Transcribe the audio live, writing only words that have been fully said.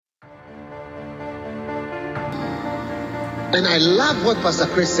And I love what Pastor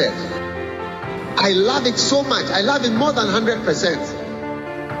Chris said. I love it so much. I love it more than 100%.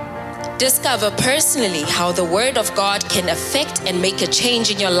 Discover personally how the Word of God can affect and make a change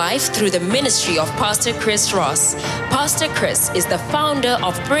in your life through the ministry of Pastor Chris Ross. Pastor Chris is the founder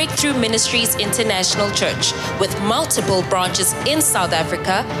of Breakthrough Ministries International Church with multiple branches in South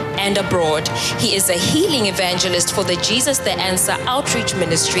Africa and abroad. He is a healing evangelist for the Jesus the Answer Outreach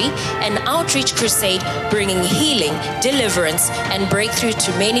Ministry, an outreach crusade bringing healing, deliverance, and breakthrough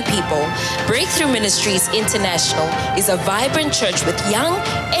to many people. Breakthrough Ministries International is a vibrant church with young,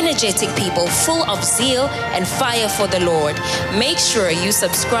 energetic people full of zeal and fire for the Lord. Make sure you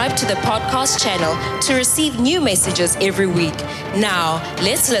subscribe to the podcast channel to receive new messages every week. Now,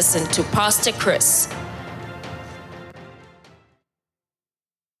 let's listen to Pastor Chris.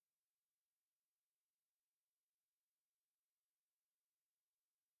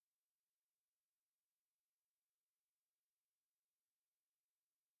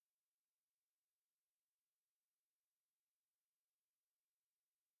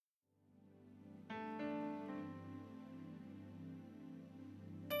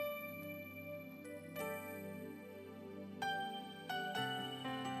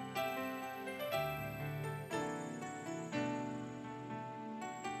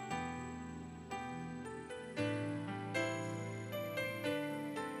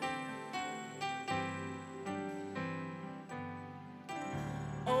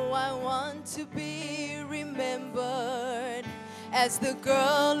 I want to be remembered as the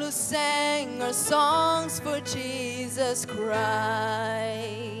girl who sang her songs for Jesus Christ,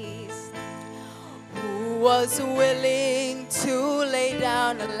 who was willing to lay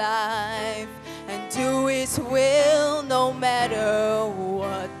down her life and do His will no matter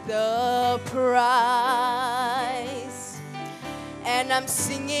what the price. And I'm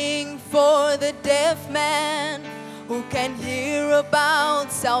singing for the deaf man who can hear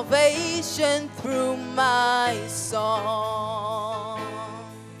about salvation through my song.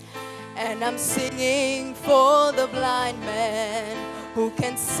 And I'm singing for the blind man who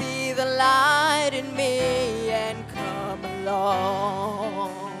can see the light in me and come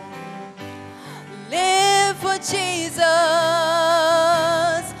along. Live for Jesus,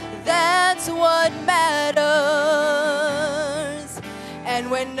 that's what matters. And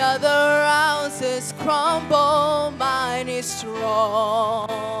when other houses crumble, mine is strong.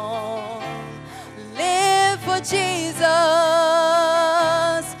 Live for Jesus,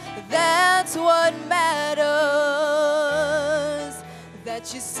 that's what matters.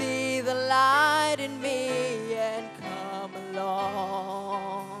 That you see the light in me and come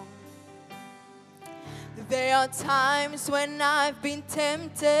along. There are times when I've been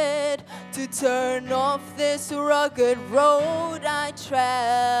tempted to turn off this rugged road I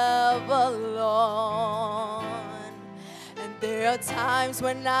travel on. And there are times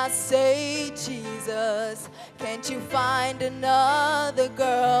when I say, Jesus, can't you find another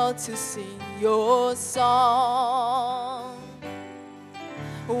girl to sing your song?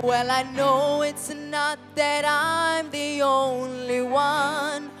 Well, I know it's not that I'm the only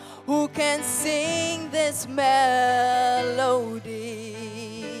one who can sing this melody,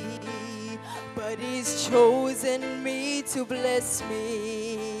 but He's chosen me to bless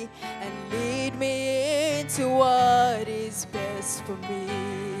me and lead me into what is best for me.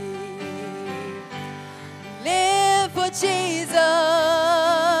 Live for Jesus,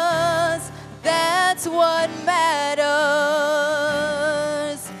 that's what matters.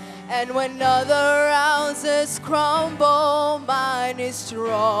 And when other houses crumble, mine is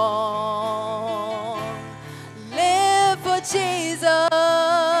strong. Live for Jesus,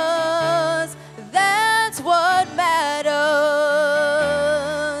 that's what matters.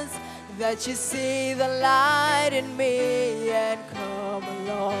 That you see the light in me and come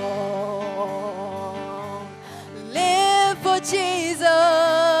along. Live for Jesus,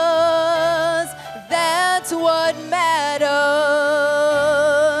 that's what matters.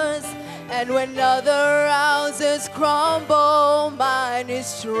 And when other houses crumble, mine is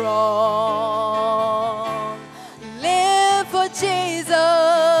strong. Live for Jesus,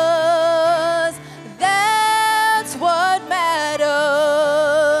 that's what matters.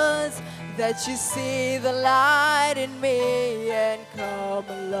 That you see the light in me and come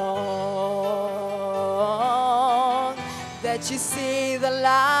along. That you see the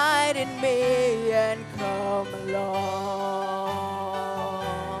light in me and come along.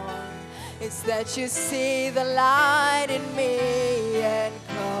 It's that you see the light in me and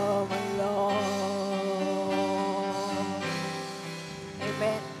come along.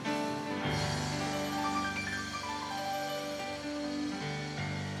 Amen.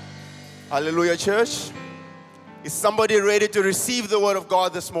 Hallelujah, church. Is somebody ready to receive the word of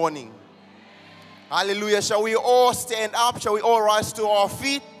God this morning? Hallelujah. Shall we all stand up? Shall we all rise to our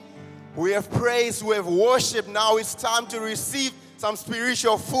feet? We have praised, we have worshiped. Now it's time to receive some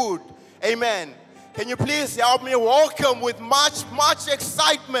spiritual food. Amen. Can you please help me welcome with much, much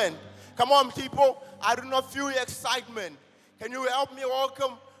excitement? Come on, people. I do not feel excitement. Can you help me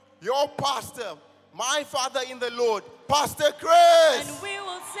welcome your pastor, my father in the Lord, Pastor Chris? And we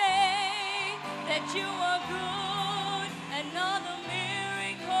will say that you are good, and all the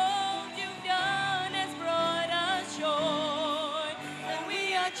miracles you've done has brought us joy. And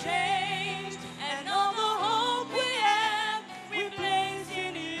we are changed, and all the hope we have, we place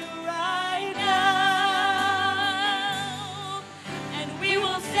in you right now. And we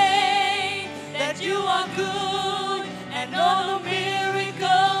will say that you are good, and all the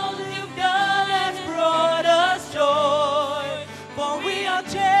miracles you've done has brought us joy. For we are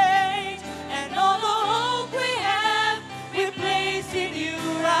changed, and all the hope we have, we place in you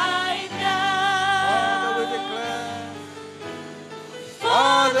right now.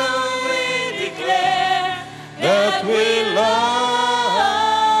 Father, we declare that we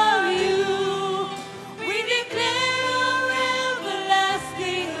love you. We declare our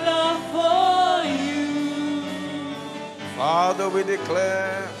everlasting love for you. Father, we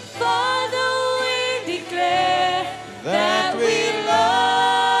declare Father, we declare that we love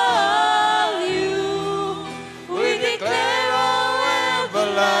you. We declare our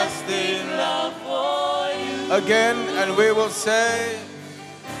everlasting love for you. again, and we will say,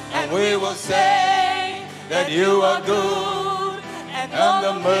 And we will say that you are good, and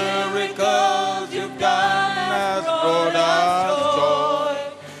the miracles you've done has brought us joy.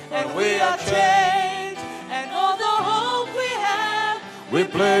 And we are changed, and all the hope we have, We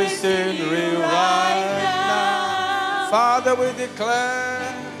place in you right now. Father, we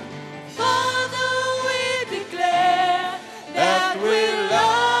declare Father, we declare that we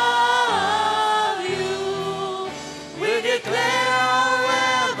love you. We declare our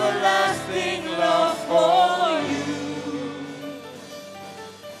everlasting love for you.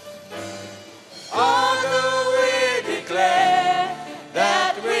 Father, we declare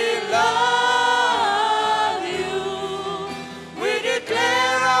that we love you. We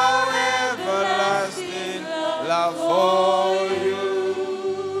declare our everlasting love for you.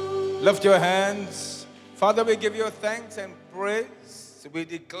 Lift your hands. Father, we give you thanks and praise. We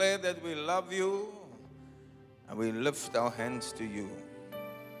declare that we love you, and we lift our hands to you.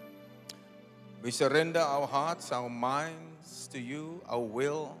 We surrender our hearts, our minds to you, our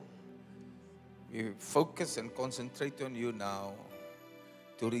will. We focus and concentrate on you now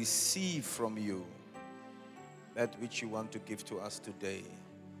to receive from you that which you want to give to us today.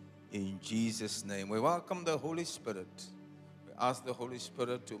 In Jesus' name. We welcome the Holy Spirit. We ask the Holy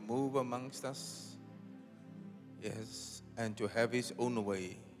Spirit to move amongst us. Yes, and to have His own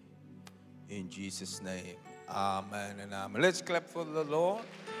way. In Jesus' name. Amen and amen. Let's clap for the Lord.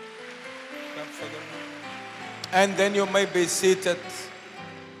 Clap for the Lord. And then you may be seated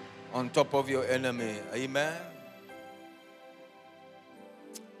on top of your enemy. Amen.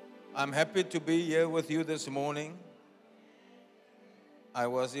 I'm happy to be here with you this morning. I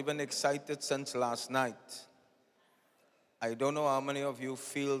was even excited since last night. I don't know how many of you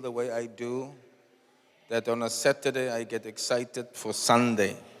feel the way I do, that on a Saturday I get excited for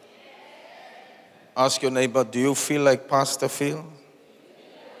Sunday. Ask your neighbor, do you feel like Pastor feel?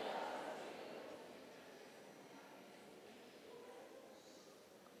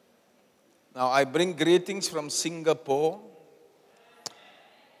 Now I bring greetings from Singapore,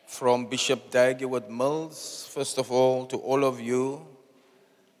 from Bishop Dagwood Mills, first of all, to all of you,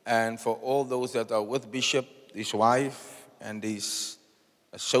 and for all those that are with Bishop, his wife, and his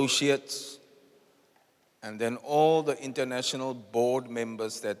associates, and then all the international board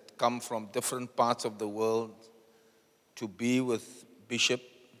members that come from different parts of the world to be with Bishop.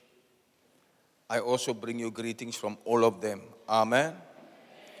 I also bring you greetings from all of them. Amen.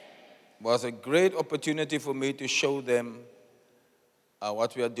 It was a great opportunity for me to show them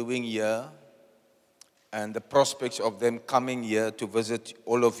what we are doing here and the prospects of them coming here to visit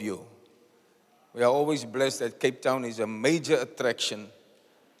all of you. We are always blessed that Cape Town is a major attraction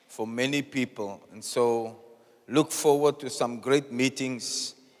for many people. And so look forward to some great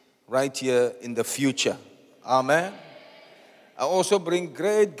meetings right here in the future. Amen. I also bring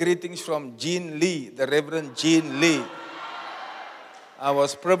great greetings from Jean Lee, the Reverend Jean Lee. I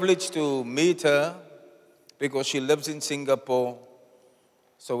was privileged to meet her because she lives in Singapore.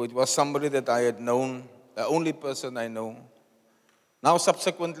 So it was somebody that I had known, the only person I know. Now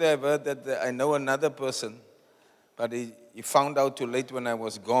subsequently I've heard that I know another person, but he found out too late when I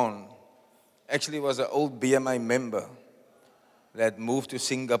was gone. Actually, was an old BMI member that moved to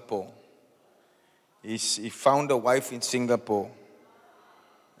Singapore. He found a wife in Singapore.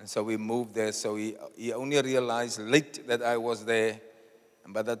 And so we moved there. So he only realized late that I was there.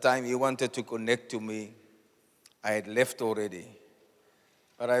 And by the time he wanted to connect to me, I had left already.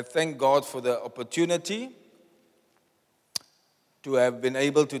 But I thank God for the opportunity to have been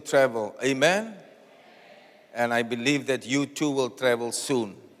able to travel. Amen? And I believe that you too will travel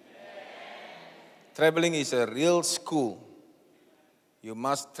soon. Traveling is a real school. You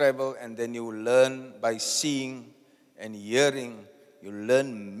must travel and then you learn by seeing and hearing. You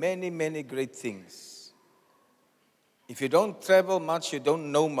learn many, many great things. If you don't travel much, you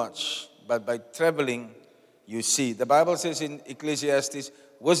don't know much. But by traveling, you see. The Bible says in Ecclesiastes,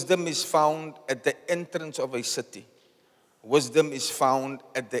 wisdom is found at the entrance of a city. Wisdom is found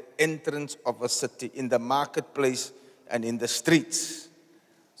at the entrance of a city, in the marketplace and in the streets.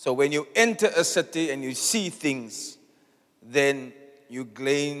 So when you enter a city and you see things, then you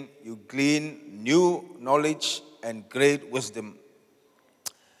glean new knowledge and great wisdom.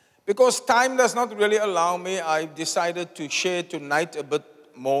 Because time does not really allow me, I've decided to share tonight a bit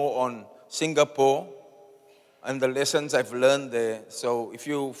more on Singapore and the lessons I've learned there. So if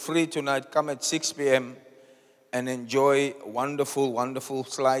you're free tonight, come at 6 p.m. and enjoy wonderful, wonderful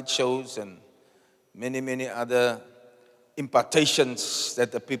slideshows and many, many other impartations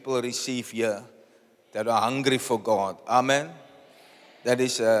that the people receive here that are hungry for God. Amen. That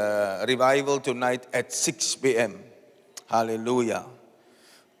is a revival tonight at 6 p.m. Hallelujah.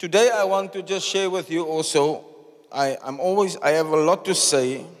 Today I want to just share with you also, I have a lot to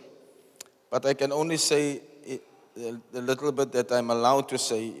say, but I can only say the little bit that I'm allowed to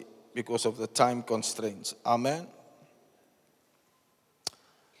say because of the time constraints. Amen.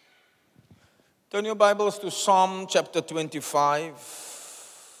 Turn your Bibles to Psalm chapter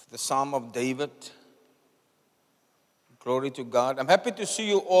 25, the Psalm of David. Glory to God. I'm happy to see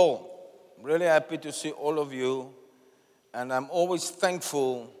you all. Really happy to see all of you. And I'm always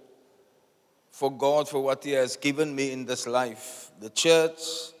thankful for God for what He has given me in this life. The church,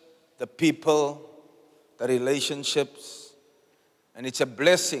 the people, the relationships. And it's a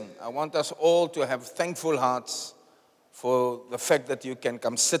blessing. I want us all to have thankful hearts for the fact that you can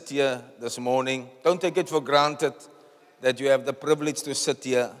come sit here this morning. Don't take it for granted that you have the privilege to sit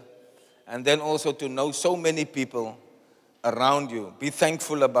here. And then also to know so many people around you. Be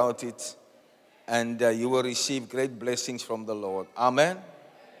thankful about it. And you will receive great blessings from the Lord. Amen.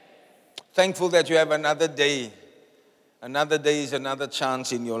 Thankful that you have another day. Another day is another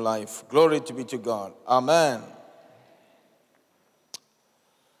chance in your life. Glory to be to God. Amen.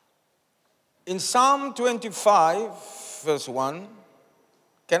 In Psalm 25, verse 1,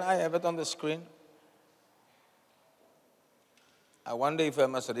 can I have it on the screen? I wonder if I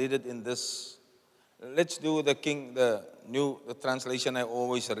must read it in this. Let's do the translation I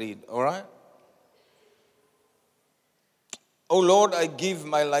always read, all right? O Lord, I give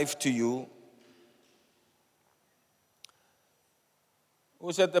my life to you.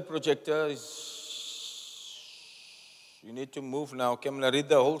 Who's at the projector? You need to move now. Can I read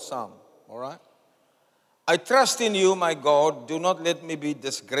the whole psalm? All right? I trust in you, my God. Do not let me be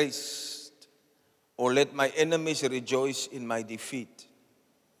disgraced, or let my enemies rejoice in my defeat.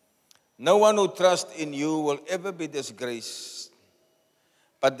 No one who trusts in you will ever be disgraced.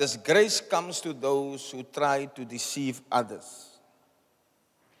 But disgrace comes to those who try to deceive others.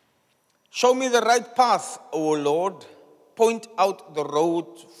 Show me the right path, O Lord. Point out the road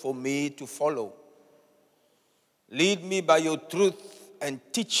for me to follow. Lead me by your truth and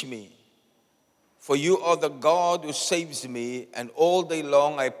teach me. For you are the God who saves me, and all day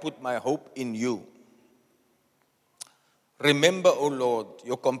long I put my hope in you. Remember, O Lord,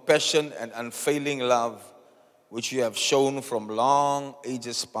 your compassion and unfailing love, which you have shown from long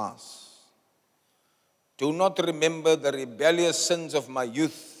ages past. Do not remember the rebellious sins of my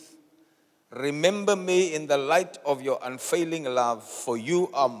youth. Remember me in the light of your unfailing love, for you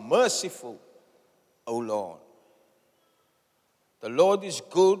are merciful, O Lord. The Lord is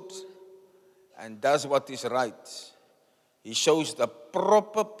good and does what is right. He shows the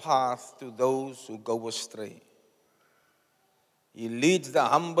proper path to those who go astray. He leads the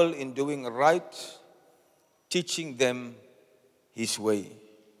humble in doing right, teaching them his way.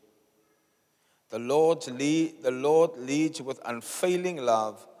 The Lord leads with unfailing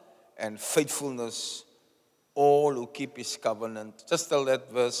love and faithfulness all who keep his covenant. Just tell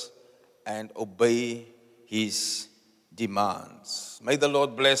that verse, and obey his demands. May the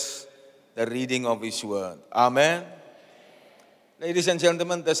Lord bless the reading of his word. Amen. Ladies and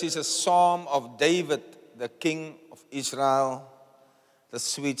gentlemen, this is a psalm of David, the king of Israel, the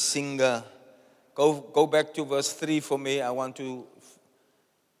sweet singer Go back to verse 3 for me. I want to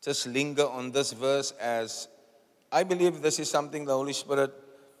just linger on this verse, as I believe this is something the Holy Spirit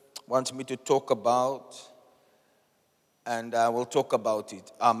wants me to talk about, and I will talk about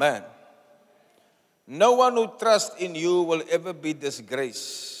it. Amen. No one who trusts in you will ever be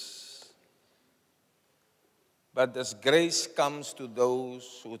disgraced. But disgrace comes to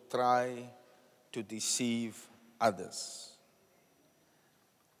those who try to deceive others.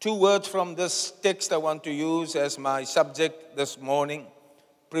 2 words from this text I want to use as my subject this morning,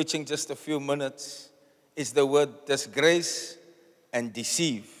 preaching just a few minutes, is the word disgrace and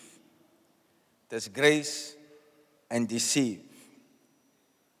deceive. Disgrace and deceive.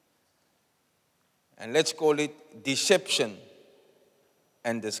 And let's call it deception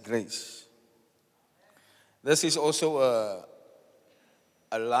and disgrace. This is also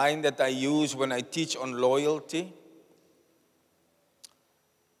a line that I use when I teach on loyalty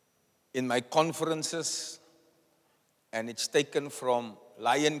in my conferences, and it's taken from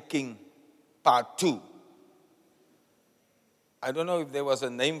Lion King Part 2. I don't know if there was a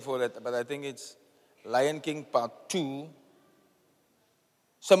name for it, but I think it's Lion King Part 2,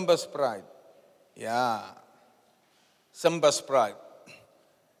 Simba's Pride. Yeah, Simba's Pride.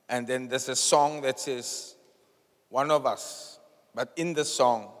 And then there's a song that says, one of us. But in the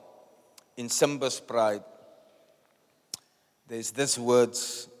song, in Simba's Pride, there's this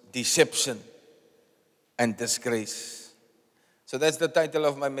words, deception and disgrace. So that's the title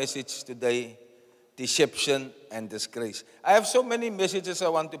of my message today, deception and disgrace. I have so many messages I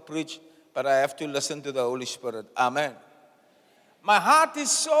want to preach, but I have to listen to the Holy Spirit. Amen. My heart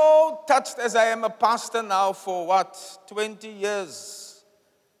is so touched as I am a pastor now for 20 years.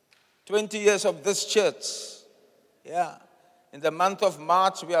 20 years of this church. Yeah. In the month of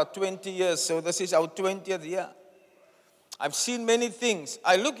March, we are 20 years, so this is our 20th year. I've seen many things.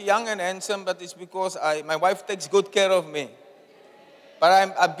 I look young and handsome, but it's because my wife takes good care of me.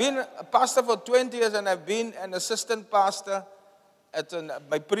 But I've been a pastor for 20 years, and I've been an assistant pastor at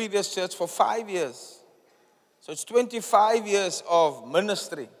my previous church for 5 years. So it's 25 years of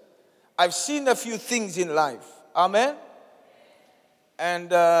ministry. I've seen a few things in life. Amen? And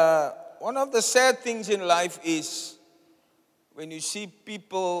one of the sad things in life is when you see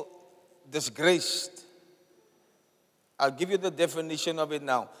people disgraced. I'll give you the definition of it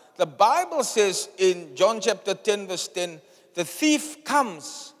now. The Bible says in John chapter 10, verse 10, the thief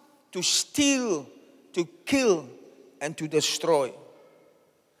comes to steal, to kill, and to destroy.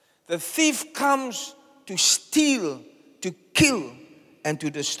 The thief comes to steal, to kill, and to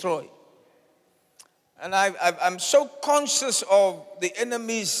destroy. And I'm so conscious of the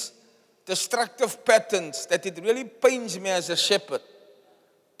enemy's destructive patterns that it really pains me as a shepherd.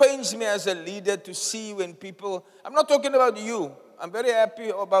 Pains me as a leader to see when people, I'm not talking about you, I'm very happy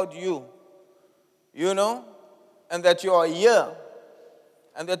about you, and that you are here,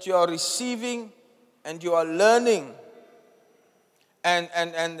 and that you are receiving, and you are learning. And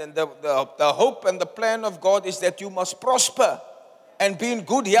the hope and the plan of God is that you must prosper and be in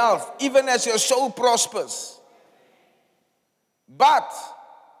good health, even as your soul prospers. But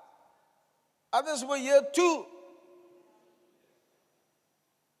others were here too.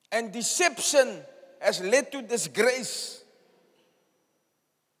 And deception has led to disgrace.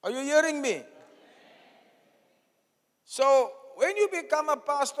 Are you hearing me? So, when you become a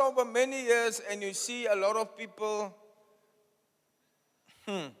pastor over many years and you see a lot of people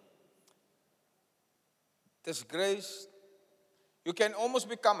disgraced, you can almost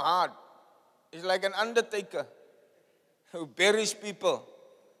become hard. It's like an undertaker who buries people.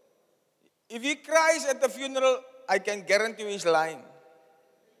 If he cries at the funeral, I can guarantee he's lying.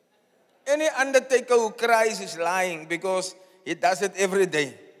 Any undertaker who cries is lying because he does it every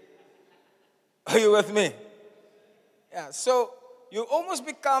day. Are you with me? Yeah, so you almost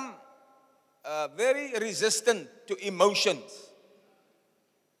become very resistant to emotions.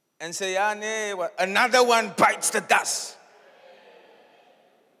 And say, another one bites the dust.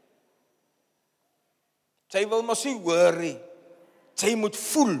 Jy wil mos nie worry. Jy moet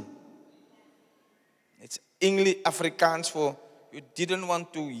voel. It's English, Afrikaans for you didn't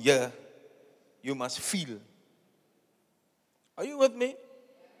want to hear. You must feel. Are you with me?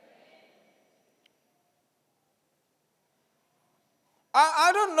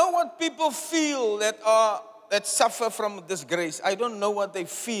 I don't know what people feel that suffer from disgrace. I don't know what they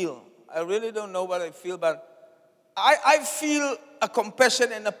feel. I really don't know what I feel, but I feel a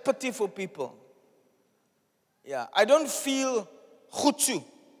compassion and a pity for people. Yeah, I don't feel Khutsu.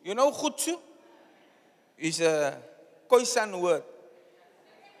 You know Khutsu? It's a Khoisan word.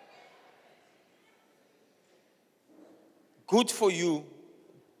 Good for you.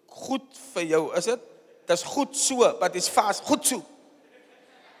 goed vir jou, is dit? Dis goed so, but it's fast. Goed so.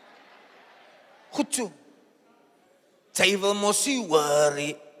 Goed so. Jy wil mos nie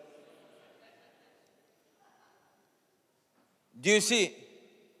worry. Do you see?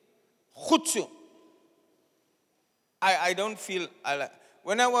 Goed so. I don't feel,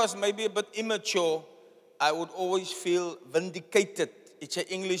 when I was maybe a bit immature, I would always feel vindicated. It's an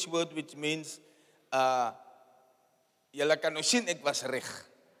English word which means, julle kan nou sien ek was reg.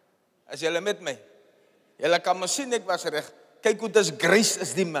 As julle met my. Julle kan nou sien ek was reg. Kyk hoe disgrace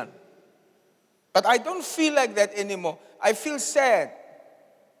is die man. But I don't feel like that anymore. I feel sad.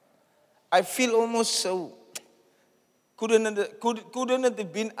 I feel almost so, couldn't it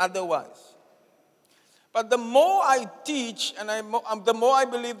have been otherwise? But the more I teach, and the more I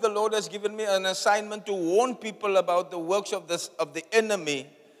believe the Lord has given me an assignment to warn people about the works of the enemy,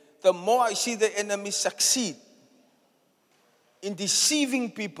 the more I see the enemy succeed in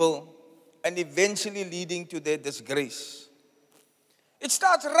deceiving people and eventually leading to their disgrace. It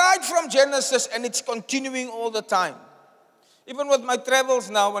starts right from Genesis and it's continuing all the time. Even with my travels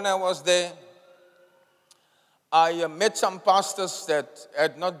now, when I was there, I met some pastors that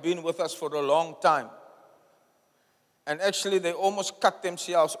had not been with us for a long time. And actually, they almost cut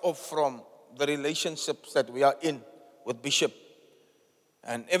themselves off from the relationships that we are in with Bishop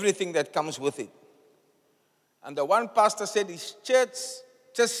and everything that comes with it. And the one pastor said his church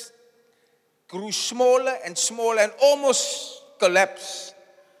just grew smaller and smaller and almost collapsed.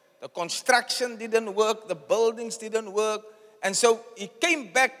 The construction didn't work, the buildings didn't work. And so he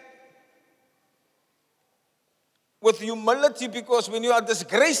came back with humility, because when you are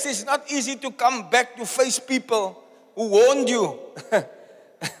disgraced, it's not easy to come back to face people who warned you.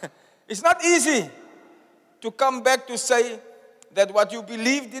 It's not easy to come back to say that what you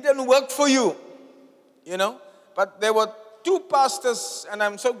believed didn't work for you. You know? But there were two pastors, and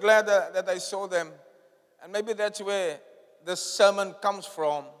I'm so glad that I saw them. And maybe that's where this sermon comes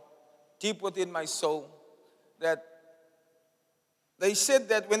from, deep within my soul. That they said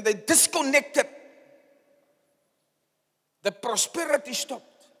that when they disconnected, the prosperity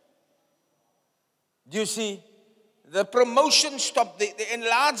stopped. Do you see? The promotion stopped, the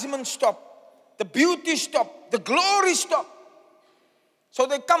enlargement stopped, the beauty stopped, the glory stopped. So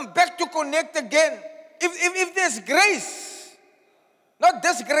they come back to connect again. If there's grace, not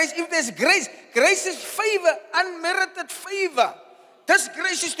disgrace, if there's grace, grace is favor, unmerited favor.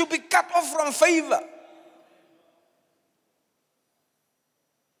 Disgrace is to be cut off from favor.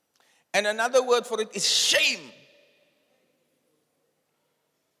 And another word for it is shame.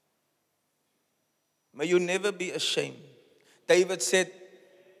 May you never be ashamed. David said,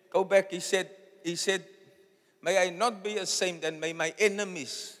 go back, he said, may I not be ashamed, and may my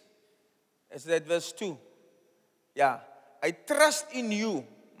enemies, as that verse 2. Yeah, I trust in you,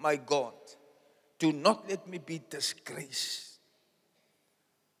 my God. Do not let me be disgraced.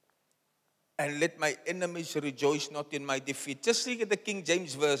 And let my enemies rejoice not in my defeat. Just look at the King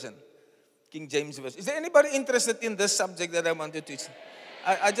James Version. King James Version. Is there anybody interested in this subject that I want to teach?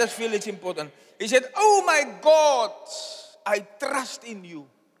 I just feel it's important. He said, oh my God, I trust in you.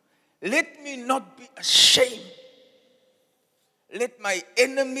 Let me not be ashamed. Let my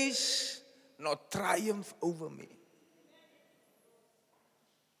enemies not triumph over me.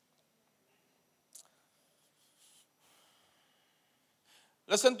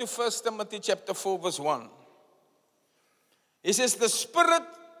 Listen to 1 Timothy chapter 4 verse 1. He says, the Spirit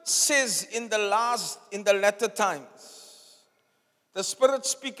says in the latter times, the Spirit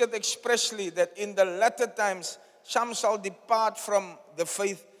speaketh expressly that in the latter times some shall depart from the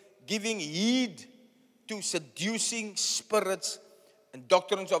faith, giving heed to seducing spirits and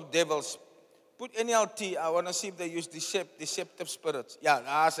doctrines of devils. Put NLT, I want to see if they use deceptive spirits. Yeah,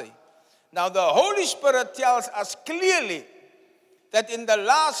 I say. Now the Holy Spirit tells us clearly that in the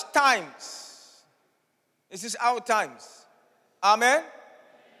last times, this is our times. Amen?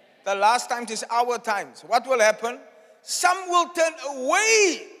 The last times is our times. What will happen? Some will turn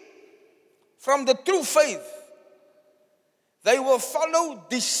away from the true faith. They will follow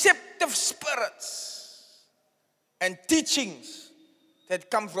deceptive spirits and teachings that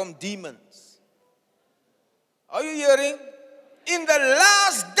come from demons. Are you hearing? In the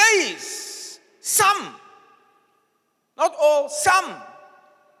last days, some, not all, some.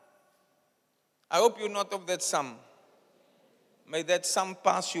 I hope you're not of that some. May that some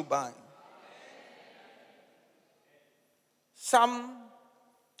pass you by. Some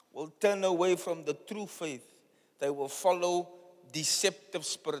will turn away from the true faith. They will follow deceptive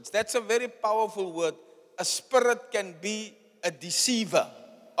spirits. That's a very powerful word. A spirit can be a deceiver.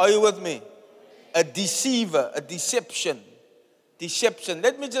 Are you with me? A deceiver, a deception. deception.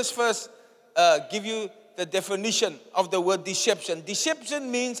 Let me just first give you the definition of the word deception.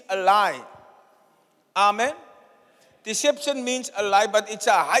 Deception means a lie. Amen. Deception means a lie, but it's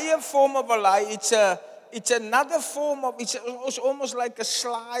a higher form of a lie. It's another form of, it's almost like a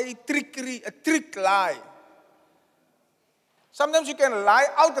sly trickery, a trick lie. Sometimes you can lie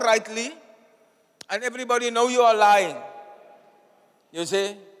outrightly and everybody know you are lying. You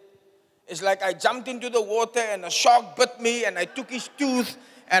see? It's like I jumped into the water and a shark bit me and I took his tooth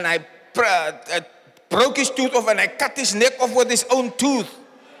and I broke his tooth off and I cut his neck off with his own tooth.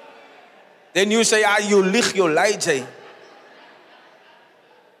 Then you say, you lieg, you lie, Jay.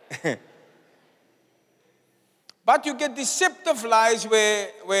 But you get deceptive lies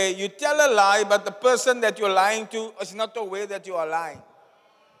where you tell a lie, but the person that you're lying to is not aware that you are lying.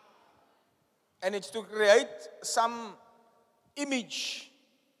 And it's to create some image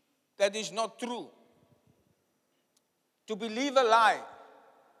that is not true. To believe a lie.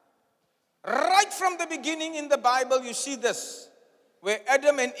 Right from the beginning in the Bible, you see this, where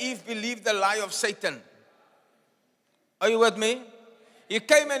Adam and Eve believed the lie of Satan. Are you with me? He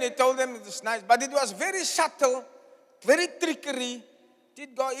came and he told them it's nice, but it was very subtle, very trickery. He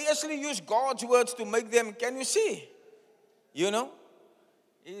actually used God's words to make them, can you see? You know?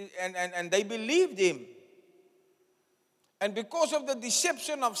 And they believed him. And because of the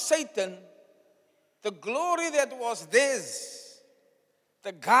deception of Satan, the glory that was theirs,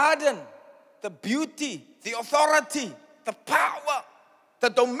 the garden, the beauty, the authority, the power, the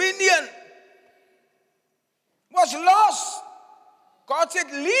dominion was lost. God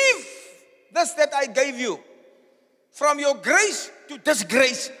said, leave this that I gave you. From your grace to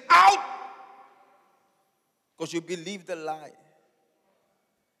disgrace, out. Because you believed a lie.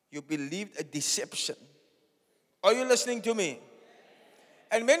 You believed a deception. Are you listening to me?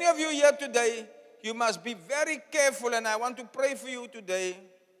 And many of you here today, you must be very careful, and I want to pray for you today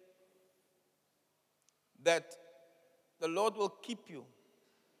that the Lord will keep you.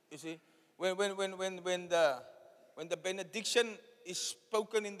 You see, when the benediction is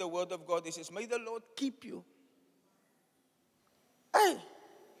spoken in the Word of God, it says, may the Lord keep you. Hey,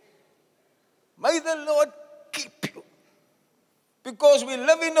 may the Lord keep you. Because we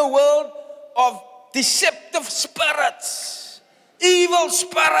live in a world of deceptive spirits, evil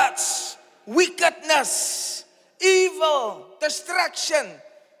spirits, wickedness, evil, distraction.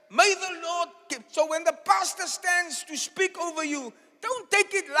 May the Lord keep. So when the pastor stands to speak over you, don't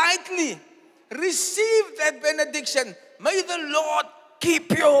take it lightly. Receive that benediction. May the Lord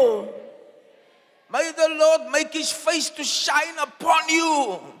keep you. May the Lord make his face to shine upon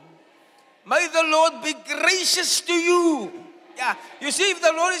you. May the Lord be gracious to you. Yeah, you see, if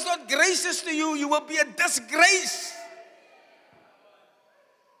the Lord is not gracious to you, you will be a disgrace.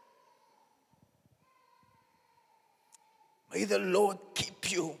 May the Lord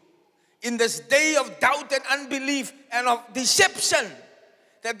keep you in this day of doubt and unbelief and of deception,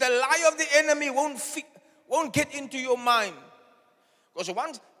 that the lie of the enemy won't get into your mind.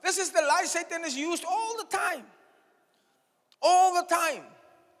 Because this is the lie Satan has used all the time. All the time.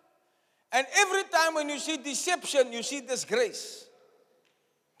 And every time when you see deception, you see disgrace.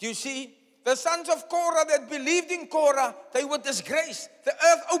 Do you see? The sons of Korah that believed in Korah, they were disgraced. The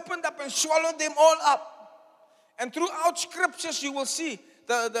earth opened up and swallowed them all up. And throughout scriptures you will see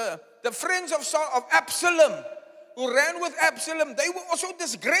the friends of Absalom, who ran with Absalom, they were also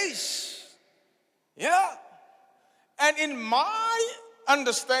disgraced. Yeah. And in my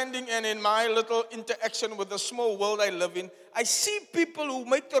understanding and in my little interaction with the small world I live in, I see people who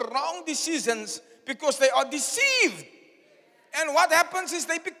make the wrong decisions because they are deceived. And what happens is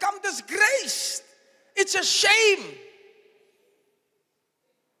they become disgraced. It's a shame.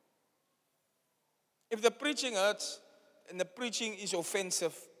 If the preaching hurts and the preaching is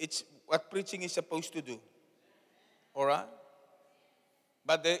offensive, it's what preaching is supposed to do. All right?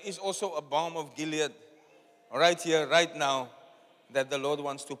 But there is also a balm of Gilead right here, right now, that the Lord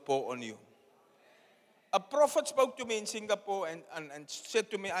wants to pour on you. A prophet spoke to me in Singapore and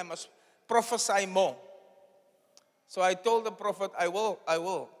said to me, I must prophesy more. So I told the prophet, I will.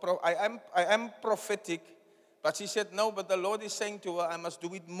 I am prophetic. But she said, no, but the Lord is saying to her, I must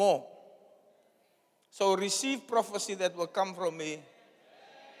do it more. So receive prophecy that will come from me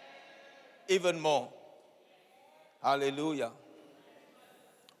even more. Hallelujah.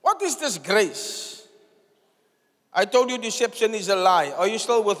 What is this grace? I told you deception is a lie. Are you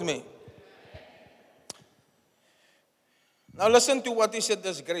still with me? Now listen to what is a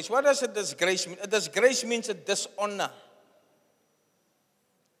disgrace. What does a disgrace mean? A disgrace means a dishonor,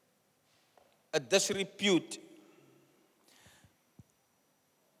 a disrepute.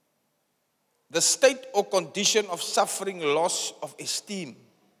 the state or condition of suffering loss of esteem.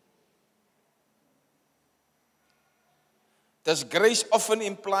 Disgrace often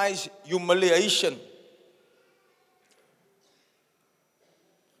implies humiliation.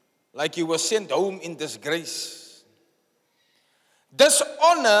 Like you were sent home in disgrace.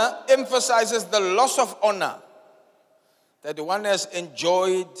 Dishonor emphasizes the loss of honor that one has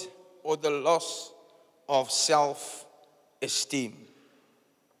enjoyed or the loss of self-esteem.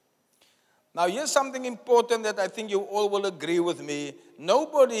 Now here's something important that I think you all will agree with me.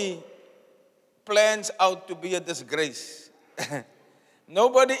 Nobody plans out to be a disgrace.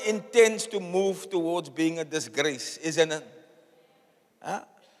 Nobody intends to move towards being a disgrace, isn't it? Huh?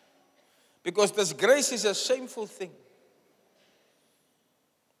 Because disgrace is a shameful thing.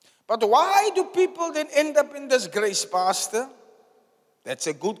 But why do people then end up in disgrace, Pastor? That's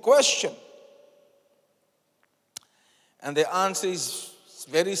a good question. And the answer is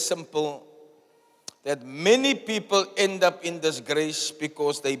very simple. That many people end up in disgrace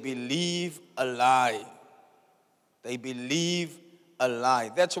because they believe a lie. They believe a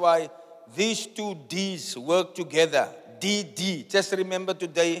lie. That's why these two D's work together. DD. Just remember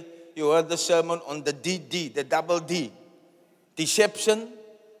today you heard the sermon on the DD, the double D. Deception,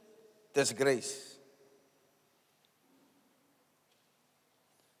 disgrace.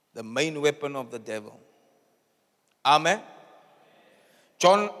 The main weapon of the devil. Amen.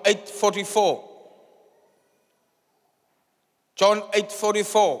 John 8:44. John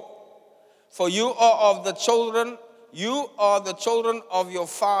 8:44. For you are the children of your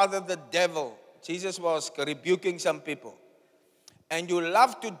father, the devil. Jesus was rebuking some people. And you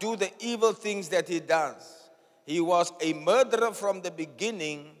love to do the evil things that he does. He was a murderer from the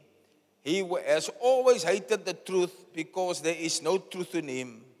beginning. He has always hated the truth because there is no truth in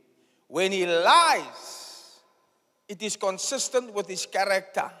him. When he lies, it is consistent with his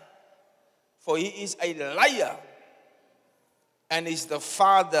character. For he is a liar and is the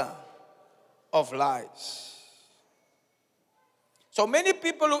father of lies. So many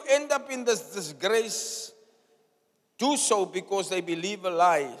people who end up in this disgrace do so because they believe a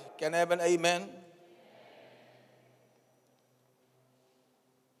lie. Can I have an amen?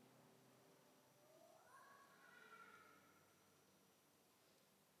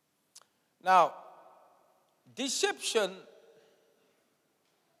 Now, deception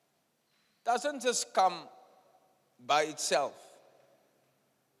doesn't just come by itself.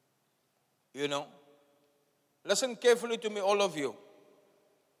 You know? Listen carefully to me, all of you.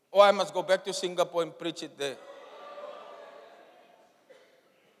 Or I must go back to Singapore and preach it there.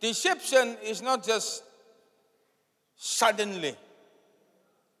 Deception is not just suddenly.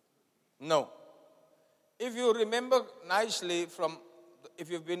 No. If you remember nicely if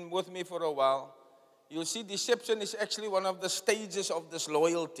you've been with me for a while, you'll see deception is actually one of the stages of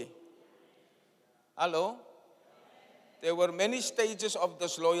disloyalty. Hello? There were many stages of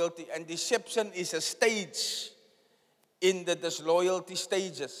disloyalty, and deception is a stage in the disloyalty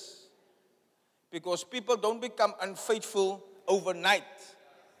stages. Because people don't become unfaithful overnight.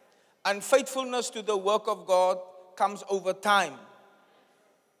 Unfaithfulness to the work of God comes over time.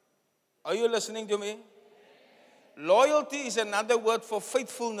 Are you listening to me? Loyalty is another word for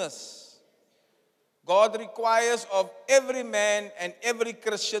faithfulness. God requires of every man and every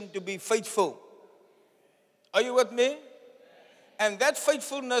Christian to be faithful. Are you with me? And that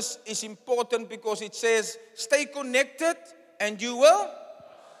faithfulness is important because it says, stay connected and you will.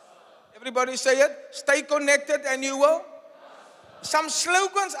 Everybody say it. Stay connected and you will. Some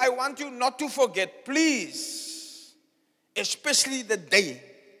slogans I want you not to forget, please. Especially the day,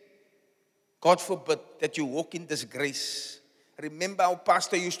 God forbid, that you walk in disgrace. Remember how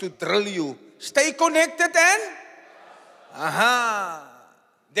pastor used to drill you. Stay connected and?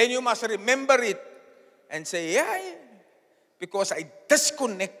 Then you must remember it and say, yeah, because I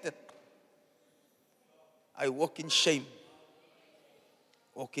disconnected. I walk in shame.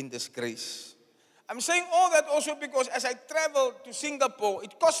 Walk in disgrace. I'm saying all that also because as I traveled to Singapore,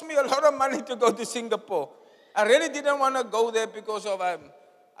 it cost me a lot of money to go to Singapore. I really didn't want to go there because of I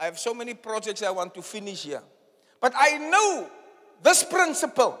have so many projects I want to finish here. But I know this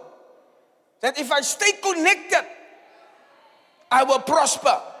principle, that if I stay connected, I will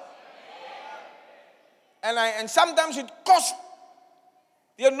prosper. And sometimes it costs.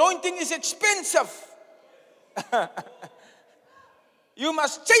 The anointing is expensive. You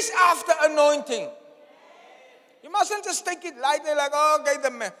must chase after anointing. You mustn't just take it lightly like, oh,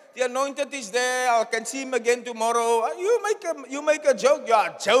 okay, the anointed is there. I can see him again tomorrow. You make a joke. You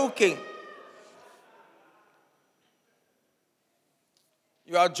are joking.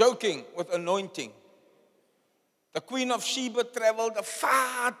 You are joking with anointing. The Queen of Sheba traveled a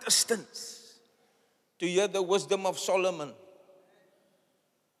far distance to hear the wisdom of Solomon.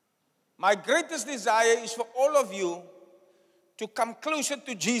 My greatest desire is for all of you to come closer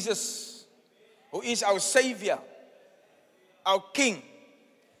to Jesus, who is our Savior, our King.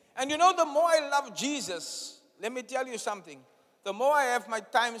 And you know, the more I love Jesus, let me tell you something. The more I have my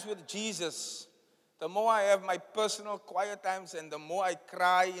times with Jesus, the more I have my personal quiet times, and the more I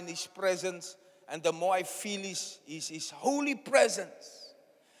cry in His presence, and the more I feel His holy presence,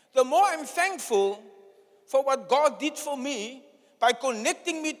 the more I'm thankful for what God did for me by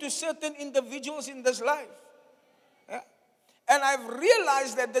connecting me to certain individuals in this life. Yeah? And I've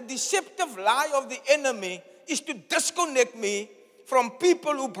realized that the deceptive lie of the enemy is to disconnect me from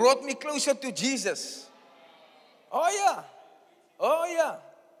people who brought me closer to Jesus. Oh yeah. Oh yeah.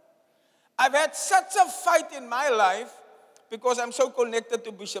 I've had such a fight in my life because I'm so connected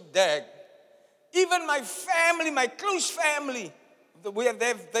to Bishop Dag. Even my family, my close family,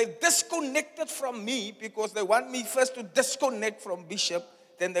 they've disconnected from me because they want me first to disconnect from Bishop,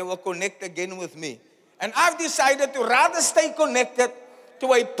 then they will connect again with me. And I've decided to rather stay connected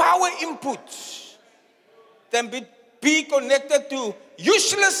to a power input than be connected to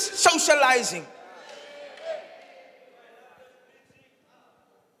useless socializing.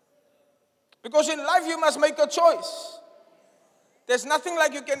 Because in life you must make a choice. There's nothing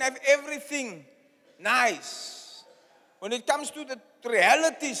like you can have everything nice. When it comes to the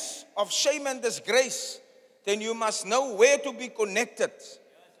realities of shame and disgrace, then you must know where to be connected.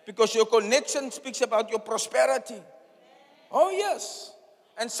 Because your connection speaks about your prosperity. Oh yes.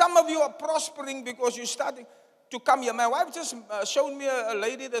 And some of you are prospering because you're starting to come here. My wife just showed me a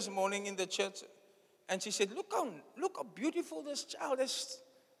lady this morning in the church. And she said, look how beautiful this child has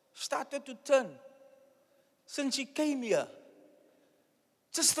started to turn since she came here.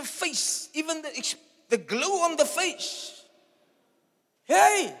 Just the face, even the glow on the face.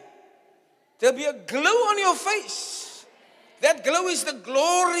 Hey, there'll be a glow on your face. That glow is the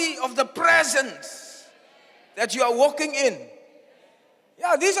glory of the presence that you are walking in.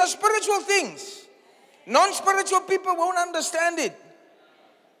 Yeah, these are spiritual things. Non-spiritual people won't understand it.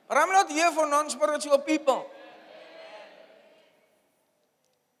 But I'm not here for non-spiritual people.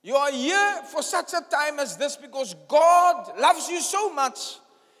 You are here for such a time as this because God loves you so much.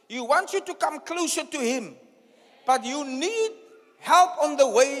 He wants you to come closer to Him. But you need help on the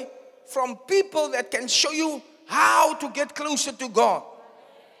way from people that can show you how to get closer to God.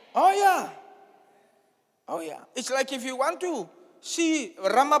 Oh yeah. Oh yeah. It's like if you want to see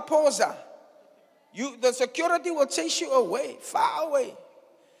Ramaphosa, the security will chase you away, far away.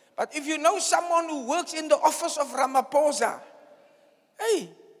 But if you know someone who works in the office of Ramaphosa, hey,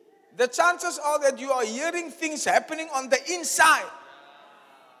 the chances are that you are hearing things happening on the inside.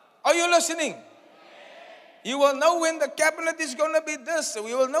 Are you listening? You will know when the cabinet is going to be this. So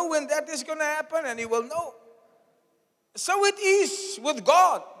you will know when that is going to happen, and you will know. So it is with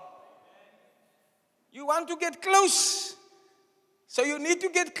God. You want to get close. So you need to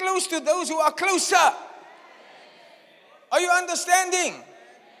get close to those who are closer. Are you understanding?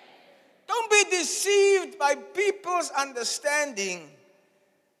 Don't be deceived by people's understanding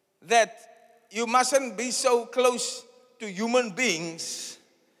that you mustn't be so close to human beings,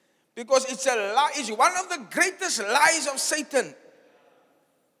 because it's a lie. It's one of the greatest lies of Satan.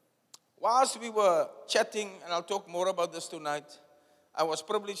 Whilst we were chatting, and I'll talk more about this tonight, I was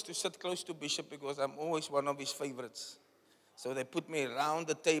privileged to sit close to Bishop because I'm always one of his favorites. So they put me around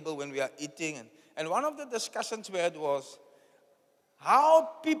the table when we are eating, and one of the discussions we had was how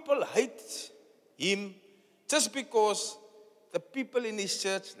people hate him just because the people in his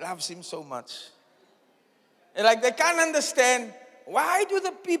church loves him so much. And like they can't understand, why do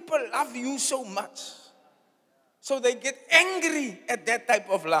the people love you so much? So they get angry at that type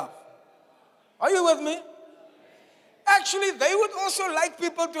of love. Are you with me? Actually, they would also like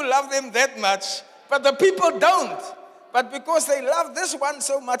people to love them that much, but the people don't. But because they love this one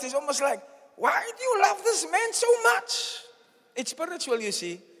so much, it's almost like, why do you love this man so much? It's spiritual, you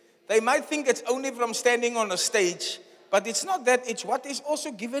see. They might think it's only from standing on a stage, but it's not that. It's what is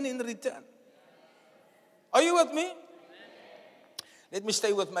also given in return. Are you with me? Let me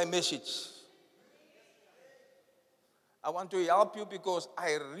stay with my message. I want to help you because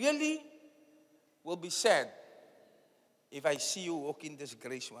I really will be sad if I see you walk in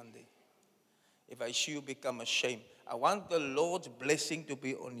disgrace one day. If I see you become ashamed. I want the Lord's blessing to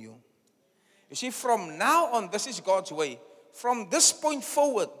be on you. You see, from now on, this is God's way. From this point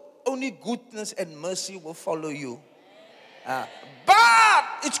forward, only goodness and mercy will follow you. But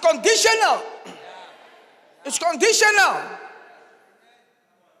it's conditional. It's conditional.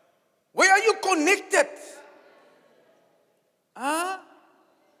 Where are you connected?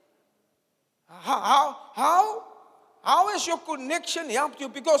 How has your connection helped you?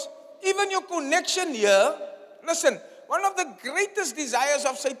 Because even your connection here, listen, one of the greatest desires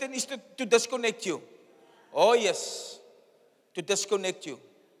of Satan is to disconnect you. Oh yes, to disconnect you.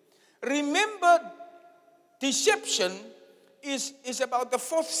 Remember, deception is about the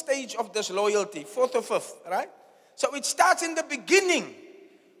fourth stage of disloyalty, fourth or fifth, right? So it starts in the beginning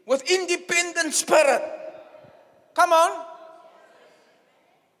with independent spirit. Come on.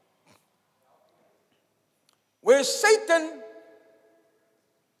 Where Satan,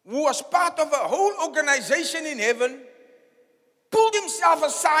 who was part of a whole organization in heaven, pulled himself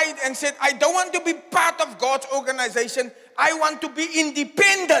aside and said, I don't want to be part of God's organization. I want to be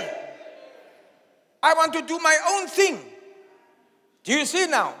independent. I want to do my own thing. Do you see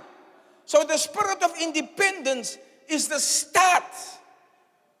now? So the spirit of independence is the start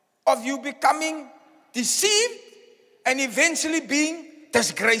of you becoming deceived and eventually being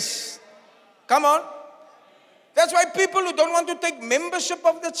disgraced. Come on. That's why people who don't want to take membership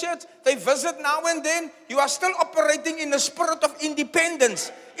of the church, they visit now and then. You are still operating in the spirit of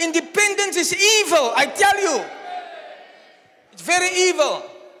independence. Independence is evil, I tell you. It's very evil.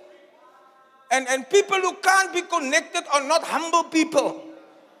 And people who can't be connected are not humble people.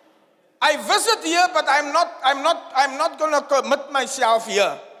 I visit here, but I'm not gonna commit myself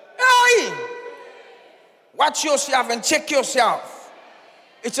here. Hey! Watch yourself and check yourself.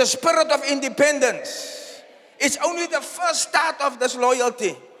 It's a spirit of independence. It's only the first start of this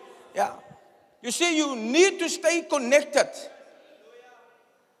loyalty. Yeah. You see, you need to stay connected.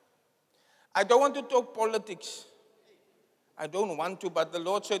 I don't want to talk politics. I don't want to, but the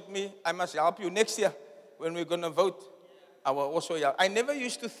Lord said to me, I must help you next year when we're going to vote. I will also help. I never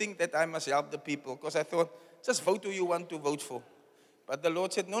used to think that I must help the people because I thought, just vote who you want to vote for. But the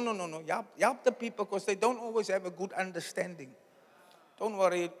Lord said, no. Help the people because they don't always have a good understanding. Don't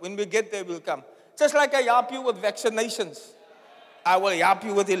worry. When we get there, we'll come. Just like I help you with vaccinations, I will help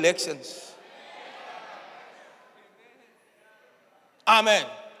you with elections. Amen.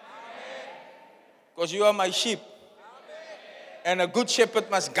 Because you are my sheep. And a good shepherd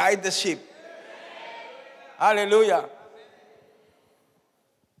must guide the sheep. Hallelujah.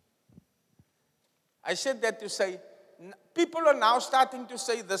 I said that to say, people are now starting to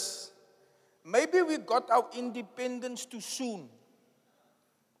say this. Maybe we got our independence too soon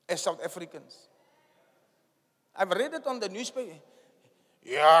as South Africans. I've read it on the newspaper.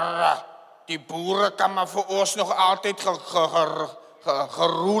 Ja, die boere kan maar vir ons nog altyd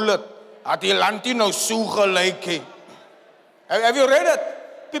geroel het. Het die land nie nou so gelyk he. Have you read it?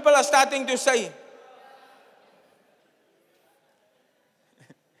 People are starting to say.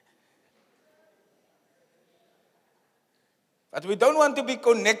 But we don't want to be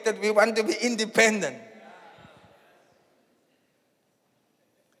connected, we want to be independent.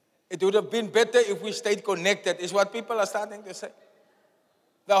 It would have been better if we stayed connected, is what people are starting to say.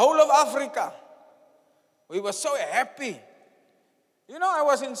 The whole of Africa, we were so happy. You know, I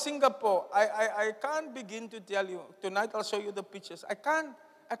was in Singapore. I can't begin to tell you. Tonight I'll show you the pictures. I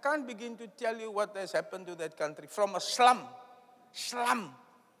can't begin to tell you what has happened to that country. From a slum,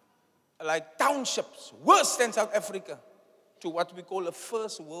 like townships, worse than South Africa, to what we call a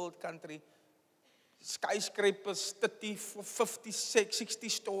first world country. Skyscrapers, 30, 50, 60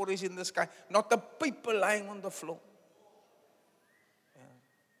 stories in the sky. Not a people lying on the floor. Yeah.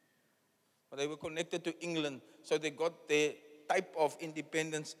 But they were connected to England, so they got their type of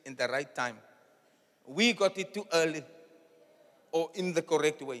independence in the right time. We got it too early, or in the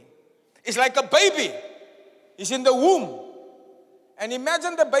correct way. It's like a baby. He's in the womb. And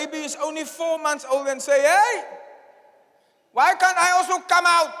imagine the baby is only 4 months old and say, hey, why can't I also come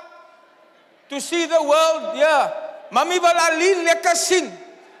out to see the world? Yeah. Mommy wil alleen lekker sien.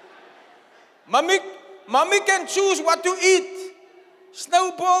 Mommy can choose what to eat.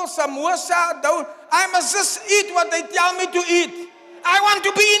 Snowball, samosa, don't. I must just eat what they tell me to eat. I want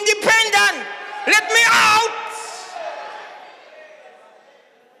to be independent. Let me out.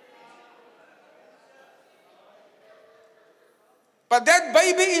 But that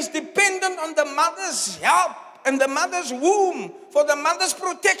baby is dependent on the mother's help and the mother's womb, for the mother's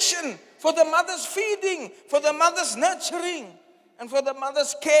protection, for the mother's feeding, for the mother's nurturing, and for the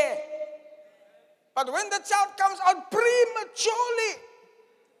mother's care. But when the child comes out prematurely,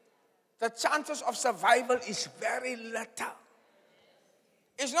 the chances of survival is very little.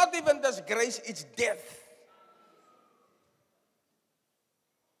 It's not even disgrace, it's death.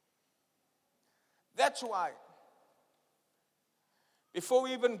 That's why, before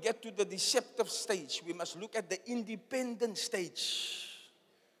we even get to the deceptive stage, we must look at the independent stage.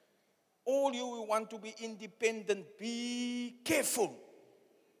 All you who want to be independent, be careful.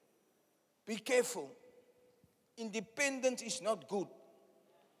 Be careful. Independence is not good.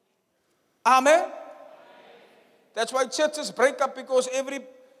 Amen? That's why churches break up, because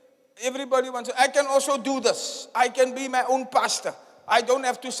everybody wants to. I can also do this. I can be my own pastor. I don't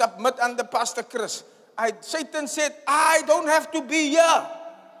have to submit under Pastor Chris. Satan said, I don't have to be here.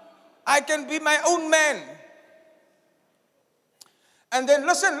 I can be my own man. And then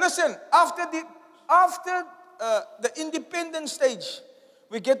listen. After the independent stage,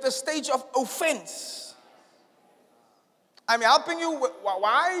 we get the stage of offense. I'm helping you.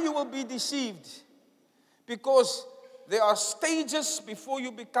 Why you will be deceived? Because there are stages before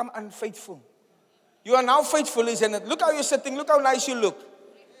you become unfaithful. You are now faithful, isn't it? Look how you're sitting. Look how nice you look.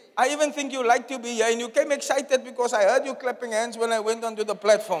 I even think you like to be here. And you came excited because I heard you clapping hands when I went onto the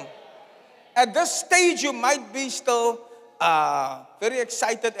platform. At this stage, you might be still very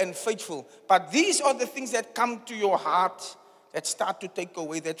excited and faithful. But these are the things that come to your heart that start to take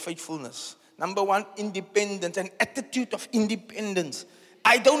away that faithfulness. Number one, independence, an attitude of independence.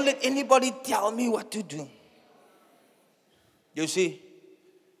 I don't let anybody tell me what to do. You see,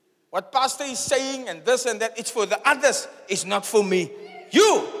 what pastor is saying and this and that, it's for the others, it's not for me.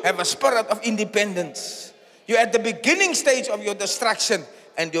 You have a spirit of independence. You're at the beginning stage of your destruction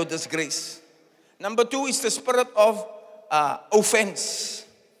and your disgrace. Number two is the spirit of offense.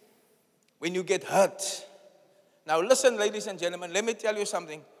 When you get hurt. Now listen, ladies and gentlemen, let me tell you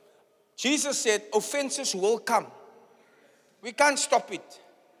something. Jesus said, offenses will come. We can't stop it.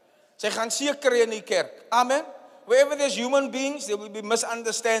 Sy gaan seker in die kerk. Amen. Wherever there's human beings, there will be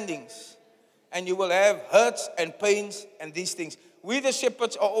misunderstandings. And you will have hurts and pains and these things. We the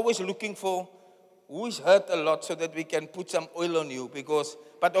shepherds are always looking for who is hurt a lot so that we can put some oil on you.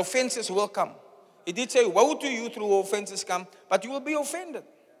 But offenses will come. He did say, woe to you through offenses come, but you will be offended.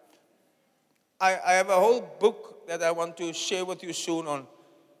 I have a whole book that I want to share with you soon on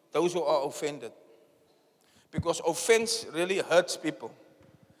those who are offended. Because offense really hurts people.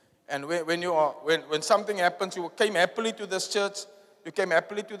 And when something happens, you came happily to this church. You came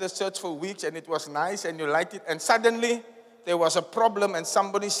happily to this church for weeks and it was nice and you liked it. And suddenly there was a problem and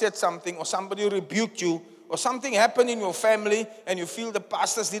somebody said something or somebody rebuked you or something happened in your family and you feel the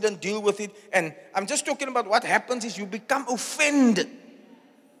pastors didn't deal with it. And I'm just talking about what happens is you become offended.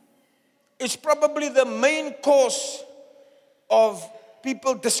 It's probably the main cause of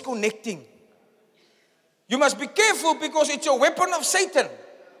people disconnecting. You must be careful because it's a weapon of Satan.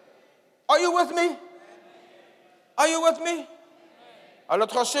 Are you with me? Are you with me? Hulle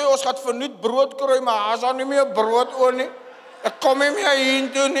het gesê ons gaan vernuut brood kry, maar as daar nie meer brood oor nie. Ek kom nie meer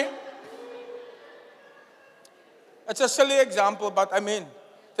hiertoe nie. It's a silly example, but I mean,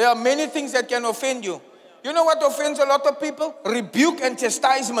 there are many things that can offend you. You know what offends a lot of people? Rebuke and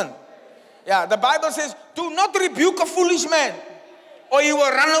chastisement. Yeah, the Bible says, do not rebuke a foolish man, or he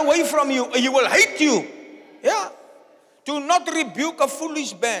will run away from you, or he will hate you. Yeah. Do not rebuke a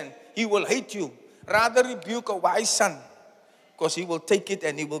foolish man, he will hate you. Rather rebuke a wise son, because he will take it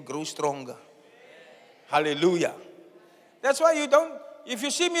and he will grow stronger. Hallelujah. That's why you don't, if you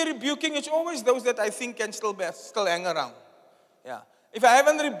see me rebuking, it's always those that I think can still hang around. Yeah. If I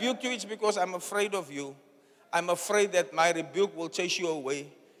haven't rebuked you, it's because I'm afraid of you. I'm afraid that my rebuke will chase you away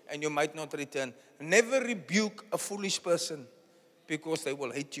and you might not return. Never rebuke a foolish person because they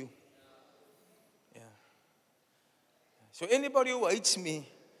will hate you. Yeah. So anybody who hates me,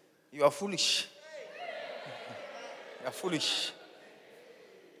 you are foolish. You are foolish.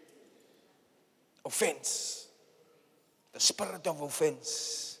 Offense. The spirit of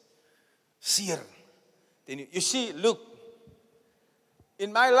offense. Seer. Then you see, look,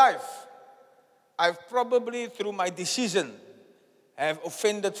 in my life, I've probably, through my decision, have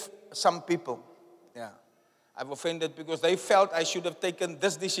offended some people. Yeah. I've offended because they felt I should have taken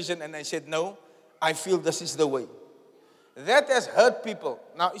this decision and I said, no, I feel this is the way. That has hurt people.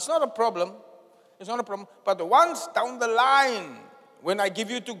 Now, it's not a problem. It's not a problem. But once down the line, when I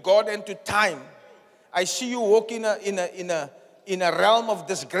give you to God and to time, I see you walk in a realm of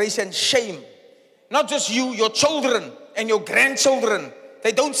disgrace and shame. Not just you, your children and your grandchildren.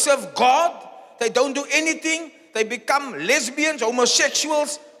 They don't serve God. They don't do anything. They become lesbians,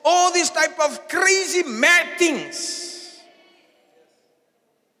 homosexuals, all these type of crazy, mad things.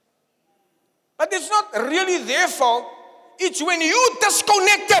 But it's not really their fault. It's when you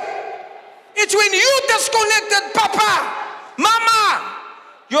disconnected. It's when you disconnected, Papa, Mama.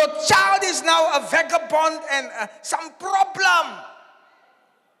 Your child is now a vagabond and some problem.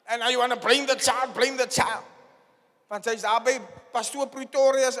 And now you want to blame the child. Want sy is daar by Pastoor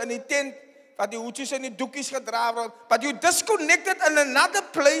Pretorius in die tent, wat die hoedjies en die doekies gedra word. But you disconnected in another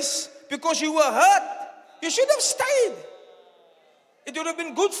place because you were hurt. You should have stayed. It would have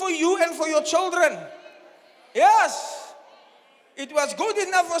been good for you and for your children. Yes. It was good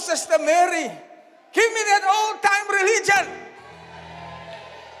enough for Sister Mary. Give me that old-time religion.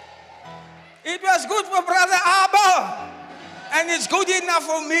 It was good for Brother Abel. And it's good enough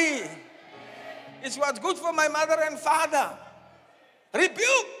for me. It's what's good for my mother and father.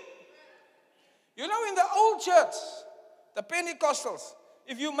 Rebuke. You know, in the old church, the Pentecostals,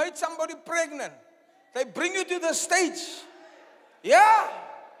 if you made somebody pregnant, they bring you to the stage. Ja?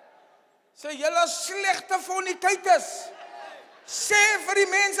 Sê, julle slegte fornicators. Sê vir die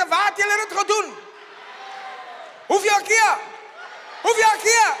mense, wat julle dit gedoen? Hoeveel keer? Hoeveel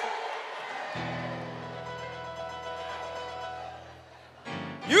keer?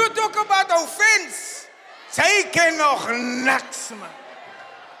 You talk about offense. Sy ken nog niks, man.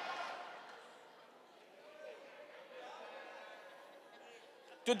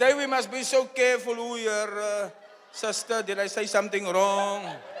 Today we must be so careful who your sister, did I say something wrong?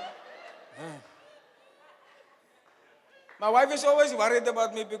 My wife is always worried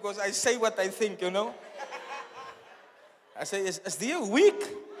about me because I say what I think, you know. I say, is there a week?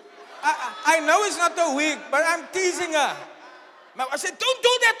 I know it's not a week, but I'm teasing her. I said, don't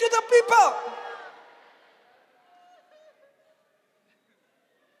do that to the people.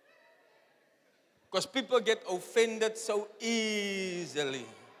 Because people get offended so easily.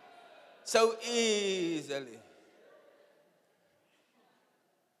 So easily.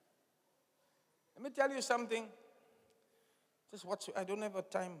 Let me tell you something. Just watch. I don't have a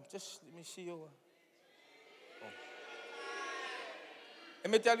time. Just let me see you. Oh.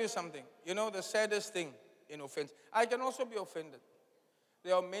 Let me tell you something. You know the saddest thing in offense. I can also be offended.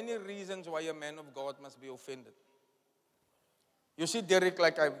 There are many reasons why a man of God must be offended. You see, Derek,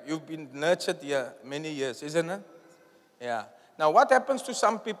 like you've been nurtured here many years, isn't it? Yeah. Now, what happens to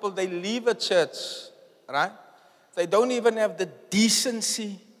some people? They leave a church, right? They don't even have the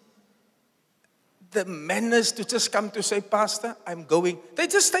decency, the manners to just come to say, Pastor, I'm going. They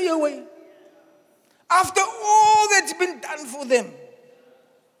just stay away. After all that's been done for them.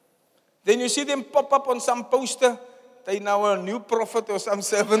 Then you see them pop up on some poster. They now a new prophet or some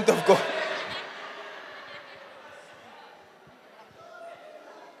servant of God.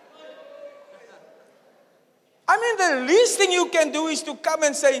 I mean, the least thing you can do is to come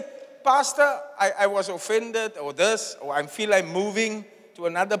and say, Pastor, I was offended, or this, or I feel I'm moving to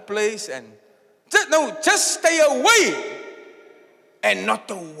another place, and just stay away, and not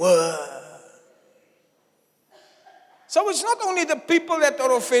a word. So it's not only the people that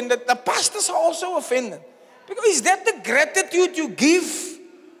are offended, the pastors are also offended. Because is that the gratitude you give?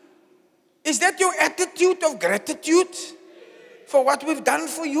 Is that your attitude of gratitude for what we've done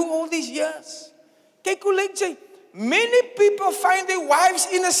for you all these years? Kyk hoe lyk jy. Many people find their wives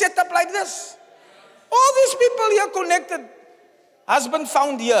in a setup like this. All these people here connected. Husband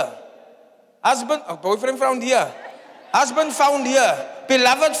found here. Boyfriend found here. Husband found here.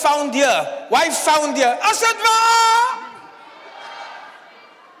 Beloved found here. Wife found here. As dit waar!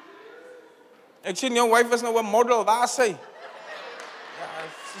 Ek sien jou wife is nou 'n model. Waar is sy? Ja,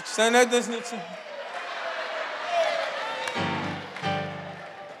 ek sê net dis nie.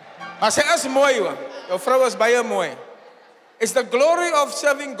 Maar sy is mooi hoor. Jou vrou is baie mooi. It's the glory of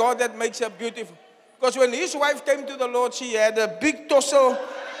serving God that makes her beautiful. Because when his wife came to the Lord, she had a big tussle,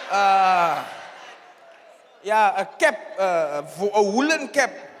 a cap, a woolen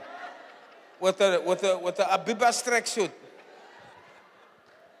cap with a Abibas tracksuit.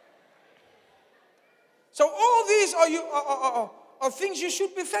 So all these are things you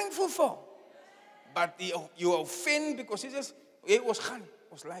should be thankful for. But you offend because he says, it was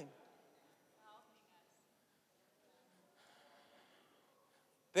lying.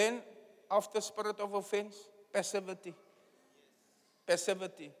 Then, after spirit of offense, passivity.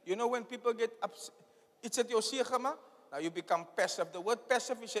 Passivity. You know when people get upset, it's at your sigama, now you become passive. The word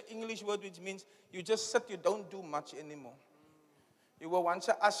passive is an English word which means you just sit, you don't do much anymore. You were once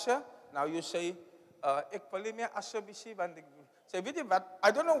an usher, now you say, ek wil nie meer usher wees nie, want say, weet jy wat,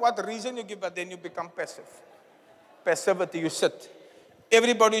 I don't know what reason you give, but then you become passive. Passivity, you sit.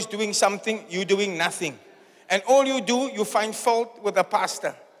 Everybody's doing something, you doing nothing. And all you do, you find fault with the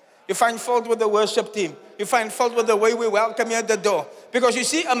pastor. You find fault with the worship team. You find fault with the way we welcome you at the door. Because you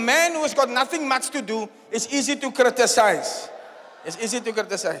see, a man who has got nothing much to do, it's easy to criticize. It's easy to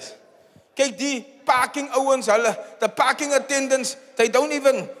criticize. Kyk die parking ouens, the parking attendants, they don't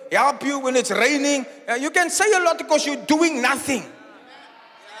even help you when it's raining. You can say a lot because you're doing nothing.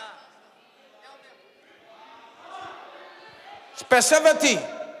 It's passivity.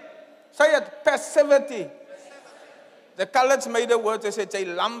 Say it, passivity. The coloreds made a word, they said, say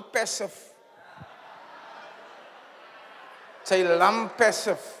lamb passive. Sy lam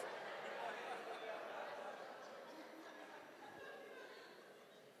passive.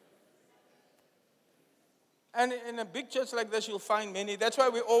 And in a big church like this, you'll find many. That's why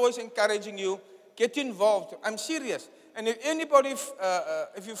we're always encouraging you, get involved. I'm serious. And if anybody,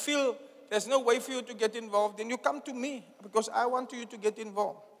 if you feel there's no way for you to get involved, then you come to me, because I want you to get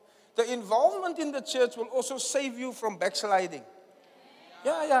involved. The involvement in the church will also save you from backsliding.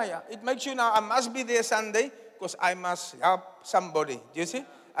 Yeah. It makes you now, I must be there Sunday, because I must help somebody. Do you see?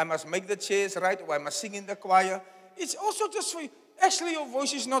 I must make the chairs right, or I must sing in the choir. It's also just for you. Actually, your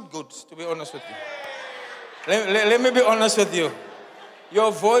voice is not good, to be honest with you. Let me be honest with you.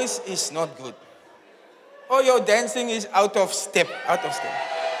 Your voice is not good. Or your dancing is out of step.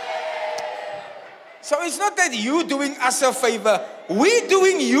 So it's not that you doing us a favor. We're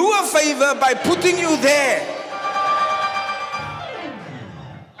doing you a favor by putting you there.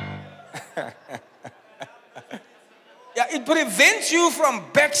 Yeah, it prevents you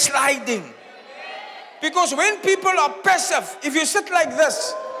from backsliding. Because when people are passive, if you sit like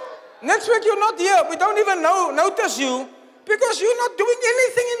this, next week you're not here. We don't even notice you, because you're not doing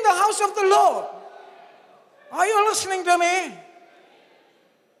anything in the house of the Lord. Are you listening to me?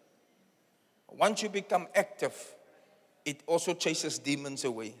 Once you become active, it also chases demons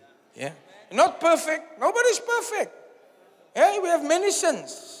away. Yeah. Not perfect. Nobody's perfect. Yeah, we have many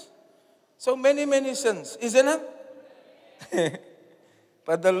sins. So many sins, isn't it?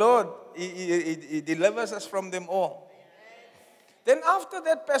 But the Lord, He delivers us from them all. Then after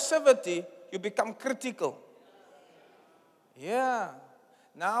that passivity, you become critical. Yeah.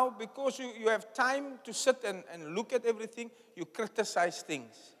 Now, because you have time to sit and look at everything, you criticize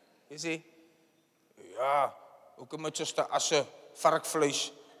things. You see? Ja, hoekom het soos 'n asse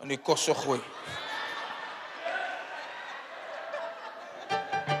varkvleis in die kos so gooi?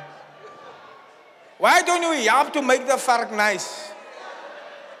 Why don't you help to make the vark nice?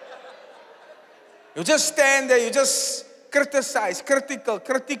 You just stand there, you just criticize,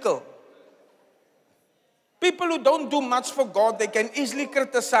 critical. People who don't do much for God, they can easily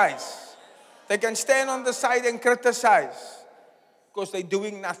criticize. They can stand on the side and criticize because they're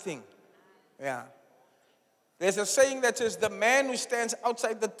doing nothing. Yeah. There's a saying that says, the man who stands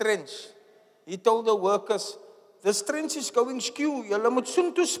outside the trench, he told the workers, this trench is going skew, julle moet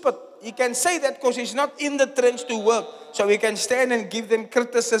soontoe spit. He can say that because he's not in the trench to work. So he can stand and give them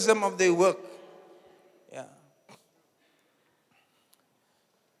criticism of their work. Yeah.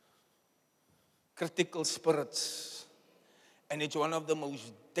 Critical spirits. And it's one of the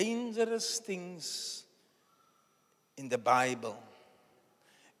most dangerous things in the Bible.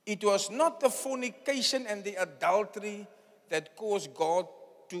 It was not the fornication and the adultery that caused God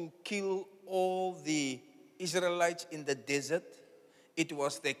to kill all the Israelites in the desert. It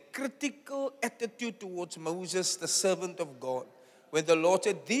was the critical attitude towards Moses, the servant of God. When the Lord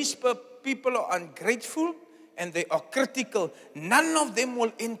said, these people are ungrateful and they are critical. None of them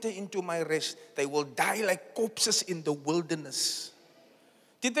will enter into my rest. They will die like corpses in the wilderness.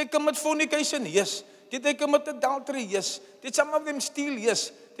 Did they commit fornication? Yes. Did they commit adultery? Yes. Did some of them steal?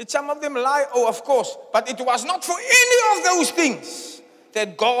 Yes. Did some of them lie? Oh, of course. But it was not for any of those things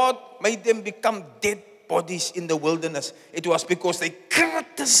that God made them become dead bodies in the wilderness. It was because they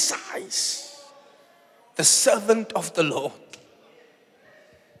criticized the servant of the Lord.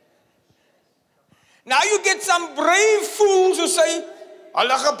 Now you get some brave fools who say,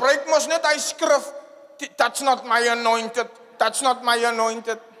 hulle gebruik mos net hy skrif. That's not my anointed. That's not my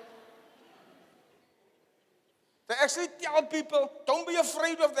anointed. They actually tell people, don't be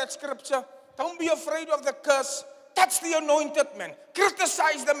afraid of that scripture. Don't be afraid of the curse. That's the anointed man.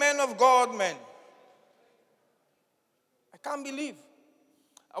 Criticize the man of God, man. I can't believe.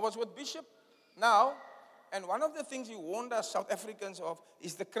 I was with Bishop now, and one of the things he warned us South Africans of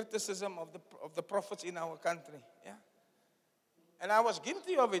is the criticism of the prophets in our country. Yeah. And I was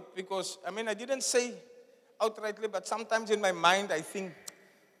guilty of it because, I didn't say outrightly, but sometimes in my mind I think,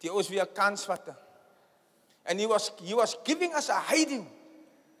 die is weer kansvatte. And he was giving us a hiding.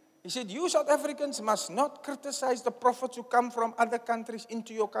 He said, you South Africans must not criticize the prophets who come from other countries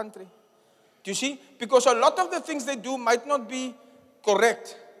into your country. Do you see? Because a lot of the things they do might not be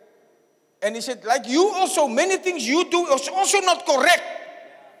correct. And he said, like you also, many things you do is also not correct.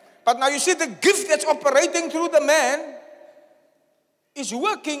 But now you see the gift that's operating through the man is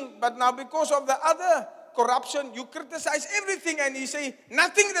working, but now because of the other corruption, you criticize everything and you say,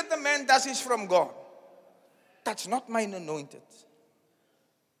 nothing that the man does is from God. That's not mine anointed.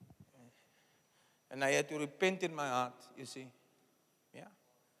 And I had to repent in my heart, you see. Yeah.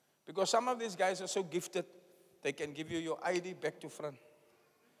 Because some of these guys are so gifted, they can give you your ID back to front.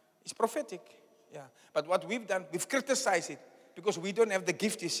 It's prophetic. Yeah. But what we've done, we've criticized it. Because we don't have the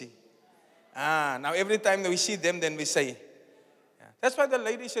gift, you see. Now every time we see them, then we say, yeah. That's why the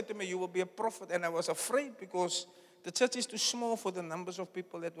lady said to me, you will be a prophet. And I was afraid because the church is too small for the numbers of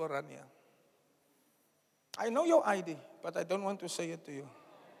people that will run here. I know your ID, but I don't want to say it to you.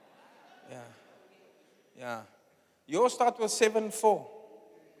 Yeah. Yours start with 7-4.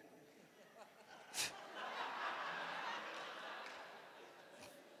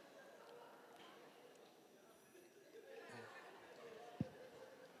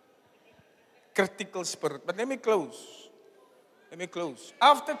 Critical spirit. But let me close.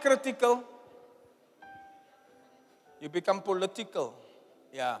 After critical, you become political.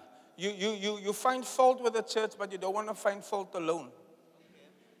 Yeah. You find fault with the church, but you don't want to find fault alone.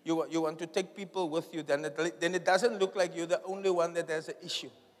 You want to take people with you. Then it doesn't look like you're the only one that has an issue.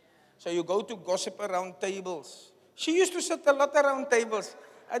 So you go to gossip around tables. She used to sit a lot around tables.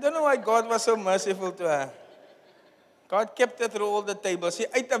 I don't know why God was so merciful to her. God kept her through all the tables. She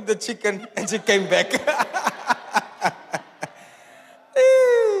ate up the chicken and she came back.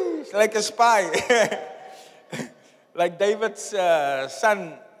 She's like a spy. Like David's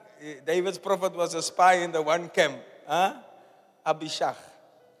son. David's prophet was a spy in the one camp. Abishag.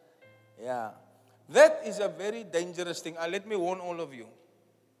 Yeah. That is a very dangerous thing. Let me warn all of you.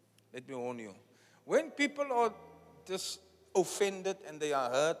 Let me warn you. When people are just offended and they are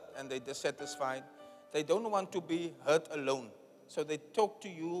hurt and they're dissatisfied, they don't want to be hurt alone. So they talk to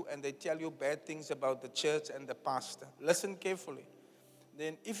you and they tell you bad things about the church and the pastor. Listen carefully.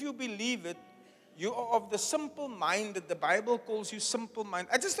 Then if you believe it, you are of the simple mind that the Bible calls you simple mind.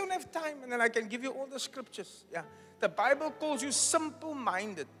 I just don't have time, and then I can give you all the scriptures. Yeah. The Bible calls you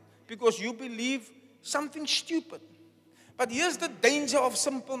simple-minded because you believe something stupid. But here's the danger of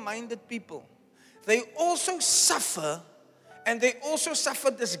simple-minded people. They also suffer, and they also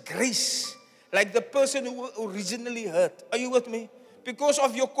suffer disgrace. Like the person who originally hurt. Are you with me? Because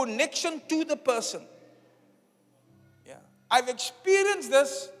of your connection to the person. Yeah. I've experienced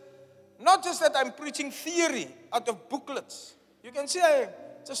this. Not just that I'm preaching theory out of booklets. You can see I'm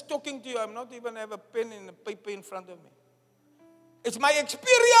just talking to you. I'm not even have a pen and a paper in front of me. It's my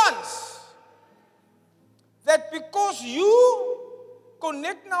experience. That because you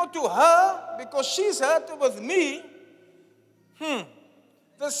connect now to her, because she's hurt with me,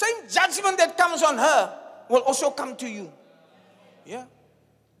 the same judgment that comes on her will also come to you. Yeah.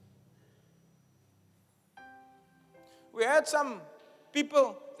 We had some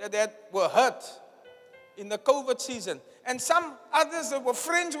people that were hurt in the COVID season. And some others that were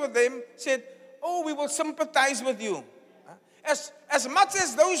friends with them said, oh, we will sympathize with you. As much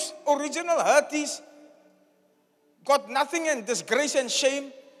as those original hurties got nothing and disgrace and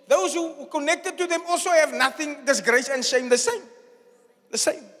shame, those who connected to them also have nothing, disgrace and shame, the same. The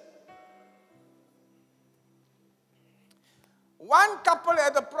same. One couple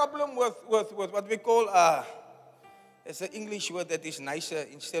had a problem with what we call, it's an English word that is nicer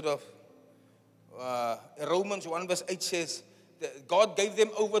instead of, Romans 1 verse 8 says, that God gave them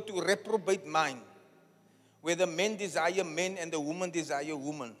over to reprobate mind, where the men desire men and the woman desire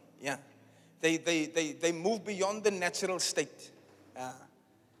woman. Yeah. They move beyond the natural state.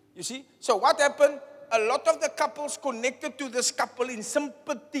 You see? So what happened? A lot of the couples connected to this couple in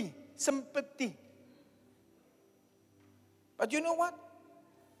sympathy. Sympathy. But you know what?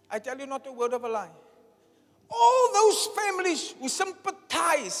 I tell you not a word of a lie. All those families who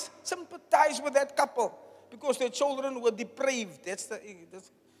sympathize with that couple because their children were depraved. That's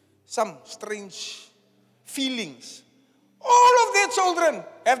some strange feelings. All of their children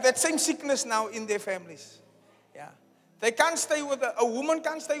have that same sickness now in their families. Yeah. They can't stay with a woman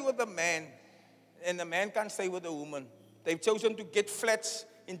can't stay with a man. And the man can't stay with a woman. They've chosen to get flats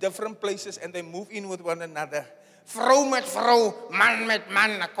in different places and they move in with one another. Vrou met vrou, man met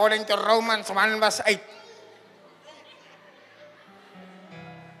man, according to Romans 1 verse 8.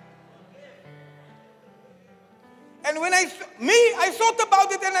 And when I thought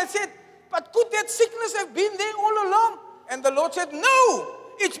about it and I said, but could that sickness have been there all along? And the Lord said, no,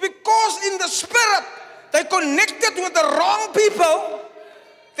 it's because in the spirit, they connected with the wrong people.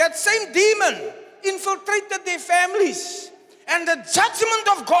 That same demon infiltrated their families. And the judgment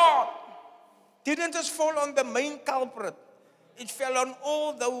of God didn't just fall on the main culprit. It fell on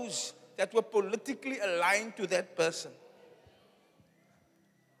all those that were politically aligned to that person.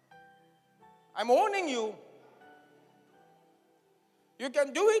 I'm warning you. You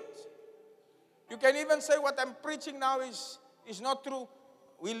can do it. You can even say what I'm preaching now is not true.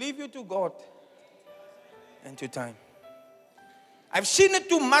 We leave you to God and to time. I've seen it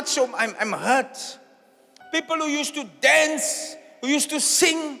too much, so I'm hurt. People who used to dance, who used to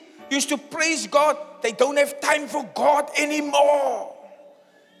sing, used to praise God, they don't have time for God anymore.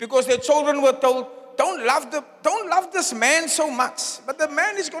 Because their children were told, don't love this man so much. But the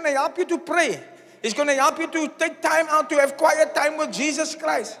man is going to help you to pray. He's going to help you to take time out to have quiet time with Jesus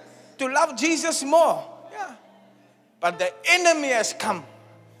Christ. To love Jesus more. Yeah. But the enemy has come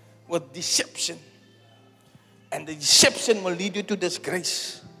with deception. And the deception will lead you to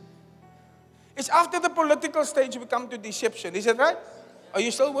disgrace. It's after the political stage we come to deception. Is that right? Are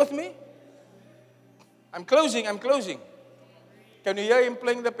you still with me? I'm closing. Can you hear him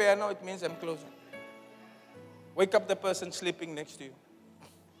playing the piano? It means I'm closing. Wake up the person sleeping next to you.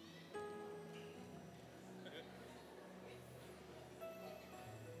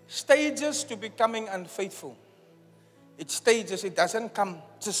 Stages to becoming unfaithful. It's stages. It doesn't come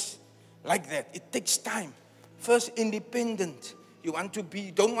just like that. It takes time. First, independent. You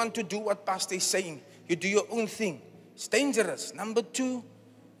don't want to do what pastor is saying. You do your own thing. It's dangerous. Number 2,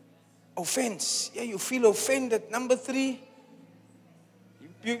 offense. Yeah, you feel offended. Number 3,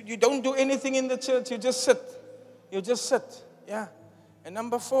 you don't do anything in the church. You just sit. Yeah. And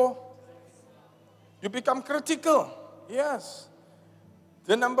number 4, you become critical. Yes.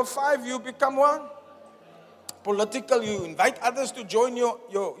 Then number 5, you become what? Political. You invite others to join your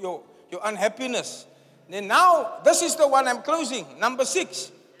unhappiness. Then now, this is the one I'm closing. Number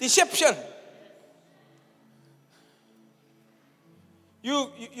 6, deception.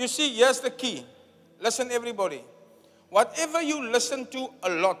 You see, here's the key. Listen, everybody. Whatever you listen to a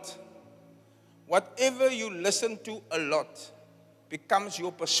lot becomes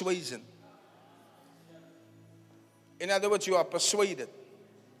your persuasion. In other words, you are persuaded.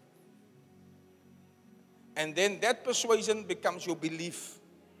 And then that persuasion becomes your belief.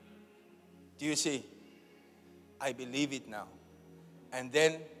 Do you see? I believe it now. And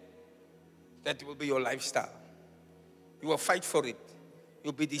then that will be your lifestyle. You will fight for it.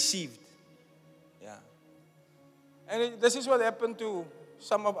 You'll be deceived. Yeah. And this is what happened to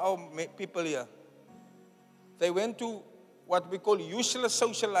some of our people here. They went to what we call useless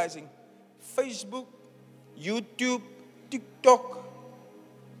socializing. Facebook, YouTube, TikTok,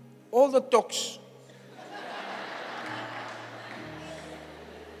 all the talks.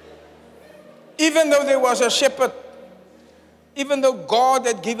 Even though there was a shepherd, even though God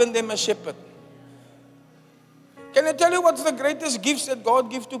had given them a shepherd. Can I tell you what's the greatest gifts that God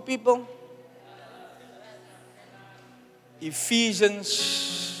gives to people?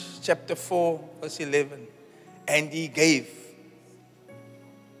 Ephesians chapter 4, verse 11. And He gave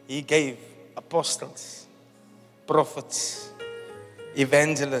apostles, prophets,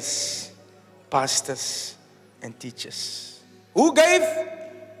 evangelists, pastors, and teachers. Who gave?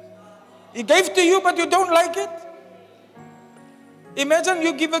 He gave to you, but you don't like it. Imagine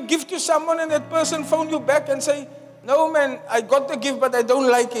you give a gift to someone and that person phone you back and say, no man, I got the gift, but I don't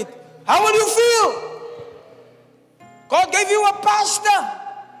like it. How will you feel? God gave you a pastor,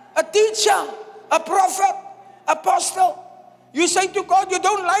 a teacher, a prophet, apostle. You say to God, you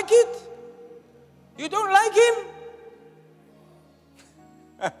don't like it? You don't like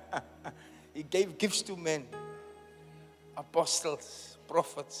Him? He gave gifts to men, apostles,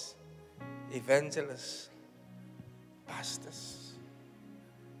 prophets, evangelists, pastors,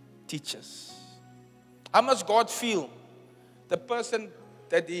 teachers. How much God feel? The person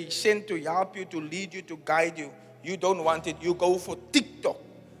that He sent to help you, to lead you, to guide you, you don't want it. You go for TikTok,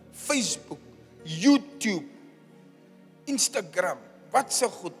 Facebook, YouTube, Instagram. What's so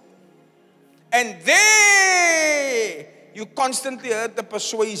good? And there you constantly heard the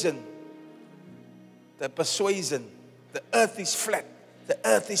persuasion. The persuasion. The earth is flat. The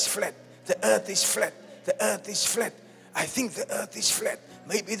earth is flat. The earth is flat. The earth is flat. I think the earth is flat.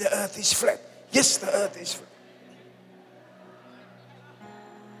 Maybe the earth is flat. Yes, the earth is flat.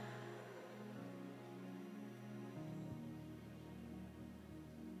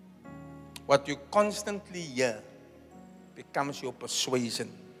 What you constantly hear becomes your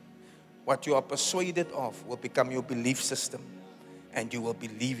persuasion. What you are persuaded of will become your belief system. And you will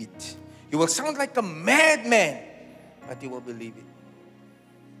believe it. You will sound like a madman, but you will believe it.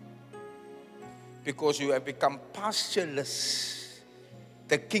 Because you have become pastureless.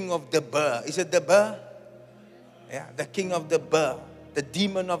 The king of the burr. Is it the burr? Yeah, the king of the burr. The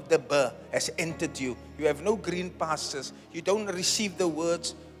demon of the burr has entered you. You have no green pastures. You don't receive the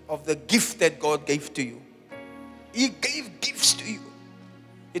words of the gift that God gave to you. He gave gifts to you.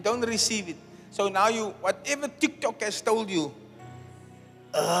 You don't receive it. So now you, whatever TikTok has told you,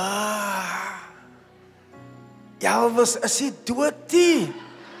 Elvis, is hy dood?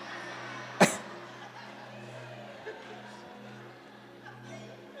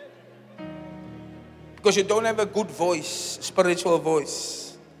 Because you don't have a good voice, spiritual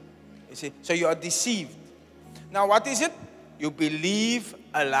voice. You see, so you are deceived. Now what is it? You believe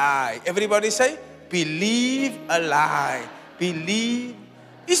a lie. Everybody say, believe a lie. Believe.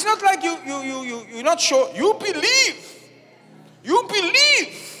 It's not like you're not sure. You believe. You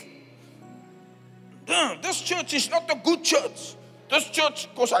believe. This church is not a good church. This church,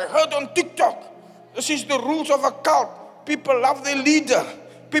 because I heard on TikTok, this is the rules of a cult. People love their leader.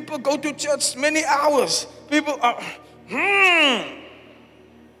 People go to church many hours. People are,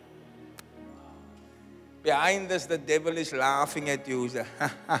 Behind this, the devil is laughing at you.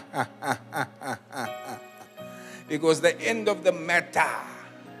 Because the end of the matter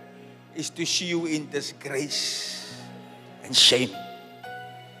is to see you in disgrace and shame.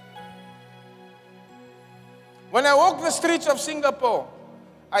 When I walk the streets of Singapore,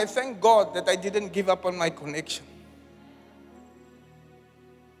 I thank God that I didn't give up on my connection.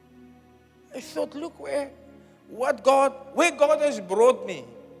 I thought, look where God has brought me,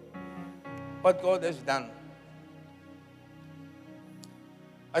 what God has done.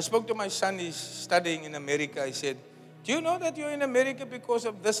 I spoke to my son, he's studying in America. I said, do you know that you're in America because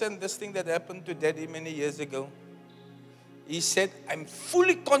of this and this thing that happened to Daddy many years ago? He said, I'm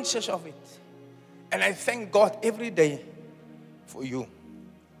fully conscious of it. And I thank God every day for you.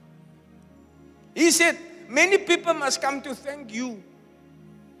 He said, many people must come to thank you.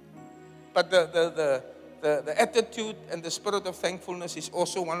 But the attitude and the spirit of thankfulness is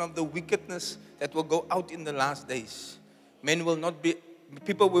also one of the wickedness that will go out in the last days.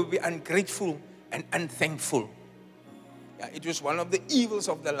 People will be ungrateful and unthankful. Yeah, it was one of the evils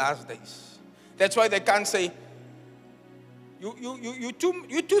of the last days. That's why they can't say, you're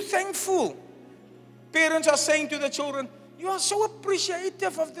too thankful. Parents are saying to the children, you are so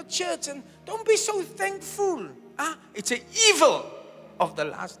appreciative of the church and don't be so thankful. It's an evil of the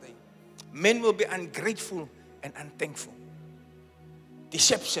last day. Men will be ungrateful and unthankful.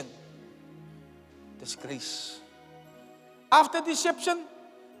 Deception. Disgrace. After deception,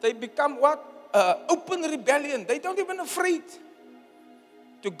 they become what? Open rebellion. They don't even afraid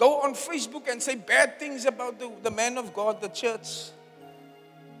to go on Facebook and say bad things about the man of God, the church.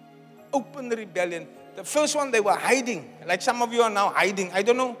 Open rebellion. The first one, they were hiding. Like some of you are now hiding. I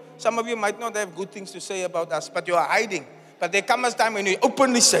don't know. Some of you might not have good things to say about us, but you are hiding. But there comes a time when you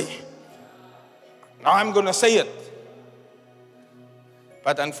openly say, now I'm going to say it.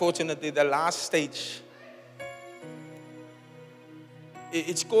 But unfortunately, the last stage,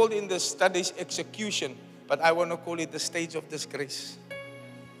 it's called in the studies execution, but I want to call it the stage of disgrace.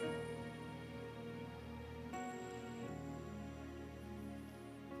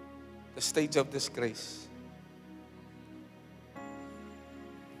 The stage of disgrace.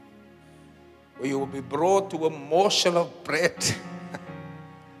 Where you will be brought to a morsel of bread.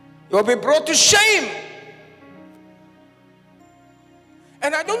 You will be brought to shame.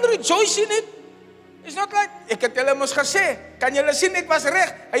 And I don't rejoice in it. It's not like, ek het hulle mos gesê, kan julle sien ek was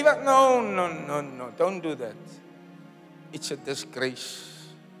reg? Hy was, no, don't do that. It's a disgrace.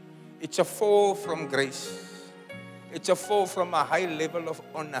 It's a fall from grace. It's a fall from a high level of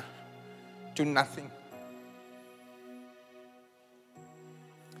honor to nothing.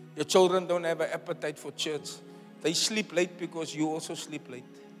 Your children don't have an appetite for church. They sleep late because you also sleep late.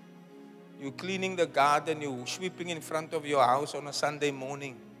 You're cleaning the garden, you're sweeping in front of your house on a Sunday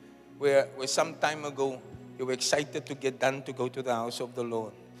morning, where some time ago you were excited to get done to go to the house of the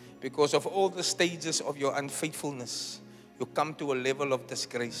Lord. Because of all the stages of your unfaithfulness, you come to a level of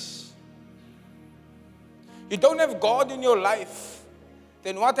disgrace. You don't have God in your life.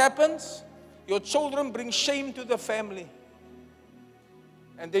 Then what happens? Your children bring shame to the family.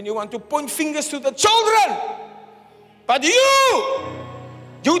 And then you want to point fingers to the children. But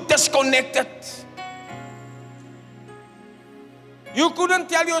you disconnected. You couldn't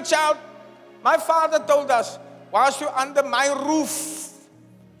tell your child, my father told us, whilst you're under my roof,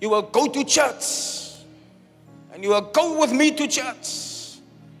 you will go to church. And you will go with me to church.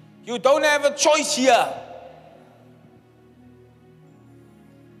 You don't have a choice here.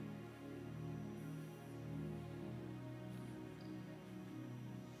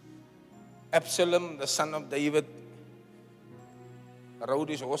 Absalom, the son of David, rode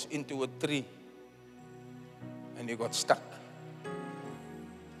his horse into a tree and he got stuck.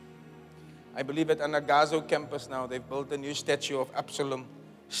 I believe at Anagazo campus now, they've built a new statue of Absalom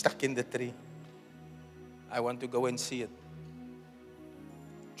stuck in the tree. I want to go and see it.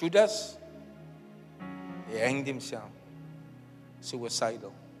 Judas, he hanged himself,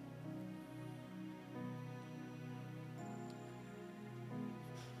 suicidal.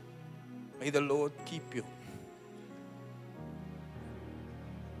 May the Lord keep you.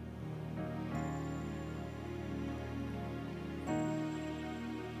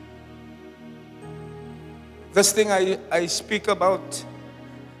 This thing I speak about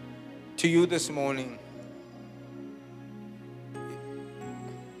to you this morning,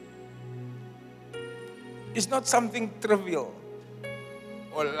 it's not something trivial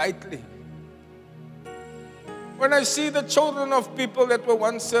or lightly. When I see the children of people that were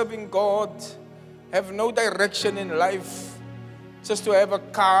once serving God have no direction in life, just to have a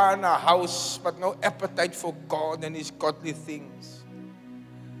car and a house, but no appetite for God and His godly things,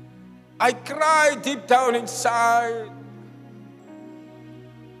 I cry deep down inside.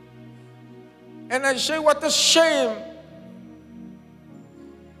 And I say, what a shame.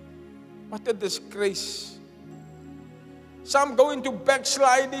 What a disgrace. Some go into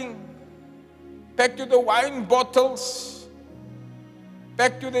backsliding, back to the wine bottles,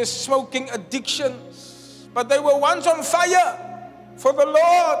 back to their smoking addictions. But they were once on fire for the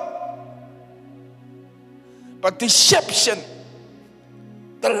Lord. But deception,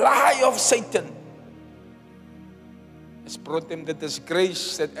 the lie of Satan, has brought them the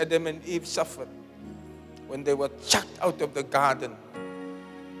disgrace that Adam and Eve suffered when they were chucked out of the garden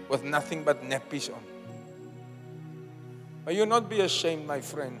with nothing but nappies on. May you not be ashamed, my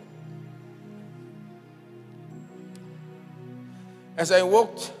friend. As I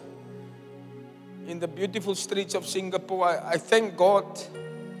walked in the beautiful streets of Singapore, I thank God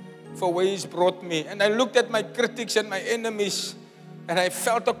for where He's brought me. And I looked at my critics and my enemies, and I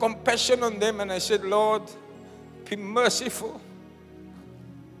felt a compassion on them, and I said, Lord, be merciful.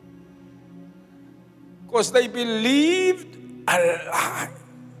 Because they believed a lie.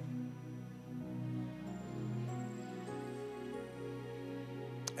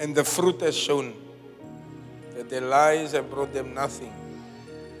 And the fruit has shown that their lies have brought them nothing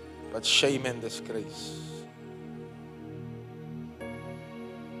but shame and disgrace.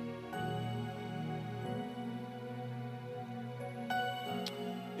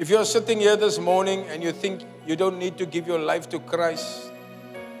 If you're sitting here this morning and you think you don't need to give your life to Christ,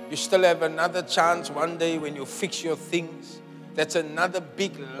 you still have another chance one day when you fix your things. That's another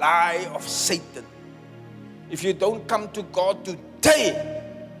big lie of Satan. If you don't come to God today,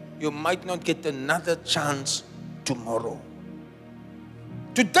 you might not get another chance tomorrow.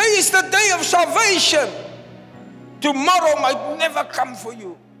 Today is the day of salvation. Tomorrow might never come for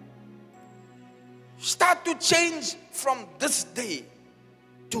you. Start to change from this day.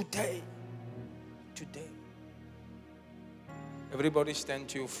 Today. Today. Everybody stand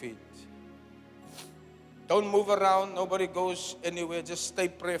to your feet. Don't move around. Nobody goes anywhere. Just stay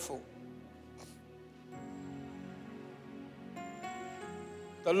prayerful.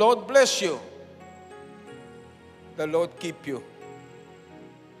 The Lord bless you. The Lord keep you.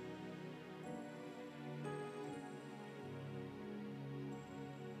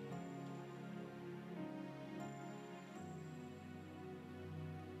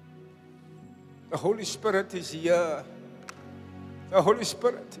 The Holy Spirit is here. The Holy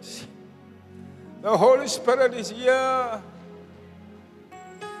Spirit is here. The Holy Spirit is here.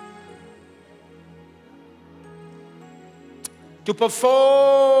 To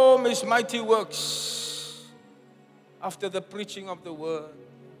perform His mighty works after the preaching of the word.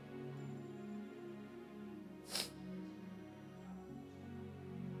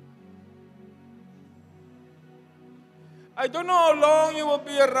 I don't know how long you will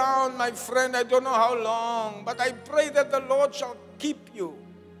be around, my friend. I don't know how long. But I pray that the Lord shall keep you.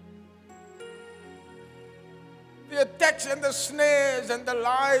 The attacks and the snares and the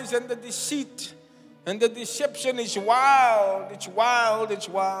lies and the deceit and the deception is wild. It's wild. It's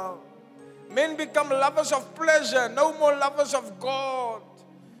wild. Men become lovers of pleasure, no more lovers of God.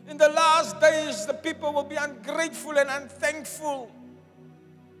 In the last days, the people will be ungrateful and unthankful.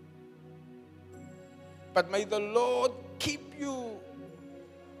 But may the Lord keep you.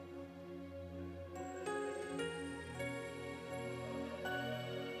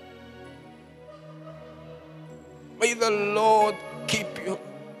 May the Lord keep you.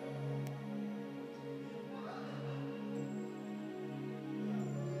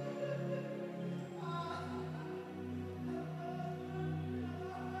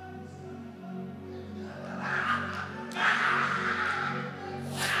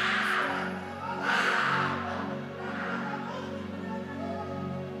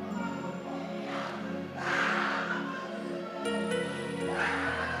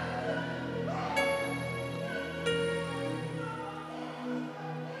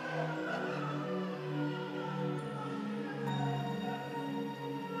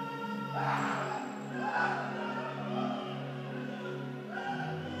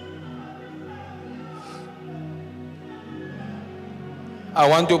 I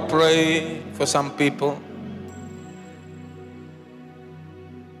want to pray for some people.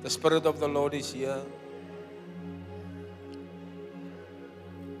 The Spirit of the Lord is here.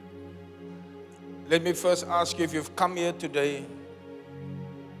 Let me first ask you, if you've come here today,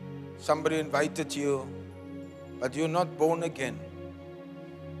 somebody invited you, but you're not born again.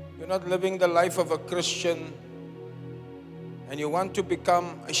 You're not living the life of a Christian, and you want to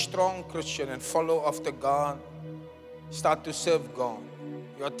become a strong Christian and follow after God, start to serve God.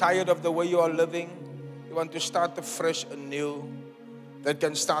 You're tired of the way you are living. You want to start afresh and new. That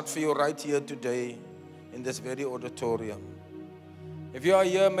can start for you right here today in this very auditorium. If you are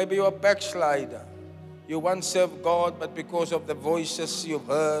here, maybe you're a backslider. You once served God, but because of the voices you've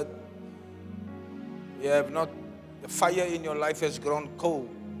heard, you have not, the fire in your life has grown cold.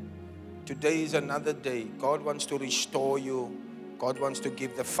 Today is another day. God wants to restore you. God wants to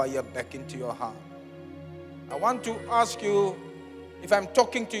give the fire back into your heart. I want to ask you, if I'm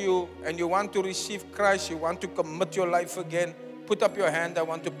talking to you and you want to receive Christ, you want to commit your life again, put up your hand. I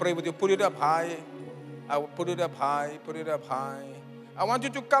want to pray with you. Put it up high. I will put it up high. Put it up high. I want you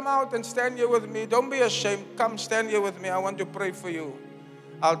to come out and stand here with me. Don't be ashamed. Come stand here with me. I want to pray for you.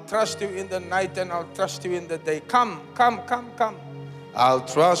 I'll trust you in the night and I'll trust you in the day. Come. I'll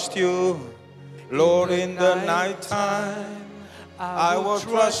trust you, Lord, in the night time. I will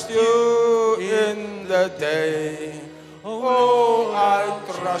trust you in the day. Oh, I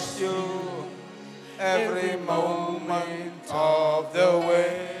trust you every moment of the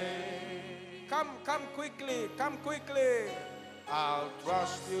way. Come quickly. I'll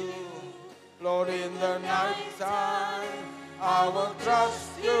trust you, Lord, in the night time. I will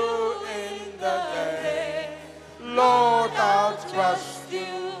trust you in the day. Lord, I'll trust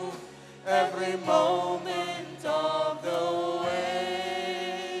you every moment of the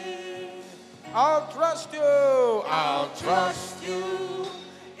way. I'll trust you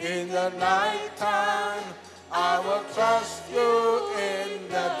in the night time. I will trust you in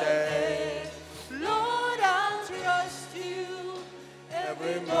the day. Lord, I'll trust you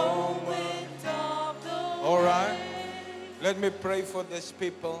every moment of the way. All right. Let me pray for these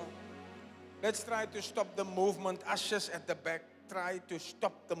people. Let's try to stop the movement. Ushers at the back, try to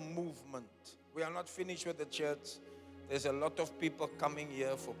stop the movement. We are not finished with the church. There's a lot of people coming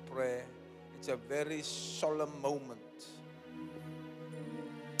here for prayer. It's a very solemn moment.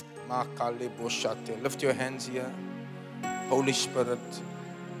 Lift your hands here. Holy Spirit,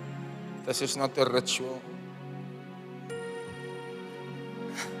 this is not a ritual.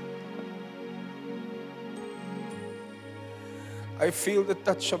 I feel the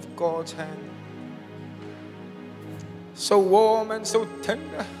touch of God's hand. So warm and so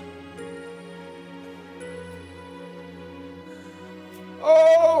tender.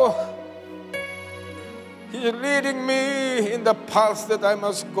 Oh, He's leading me in the path that I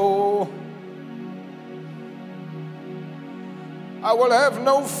must go. I will have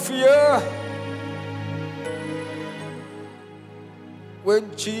no fear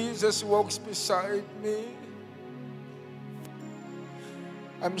when Jesus walks beside me.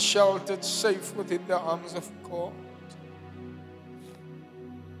 I'm sheltered, safe within the arms of God.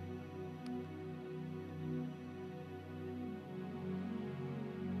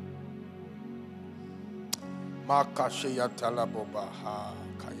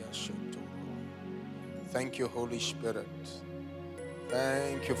 Thank you, Holy Spirit.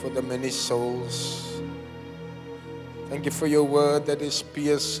 Thank you for the many souls. Thank you for your word that is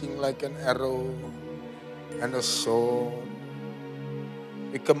piercing like an arrow and a sword.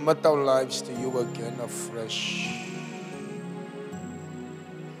 We commit our lives to you again afresh.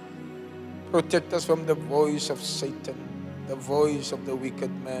 Protect us from the voice of Satan, the voice of the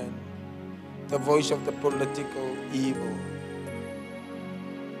wicked man, the voice of the political evil.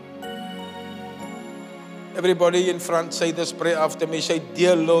 Everybody in front, say this prayer after me. Say,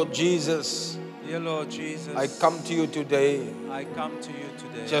 Dear Lord Jesus, Dear Lord Jesus, I come to you today. I come to you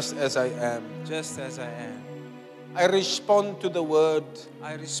today Just as I am. just as I am. I respond to the word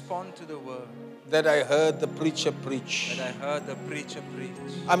I respond to the word that I heard the preacher preach. that I heard the preacher preach.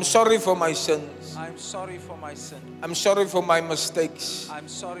 I'm sorry for my sins. I'm sorry for my sin. I'm sorry for my mistakes. I'm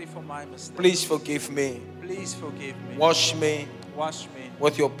sorry for my mistakes. Please forgive me. Please forgive me. Wash me Wash me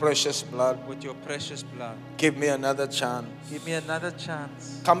with your precious blood. with your precious blood. Give me another chance. Give me another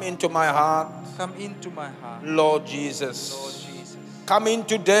chance. Come into my heart, Come into my heart, Lord Jesus. Lord Jesus. Come in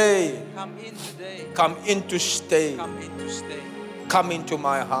today. Come in today. Come in to stay. Come in to stay. Come into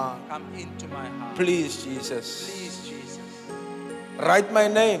my heart. Come into my heart. Please, Jesus. Please, Jesus. Write my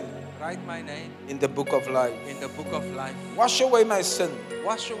name Write my name in the book of life. in the book of life. Wash away my sin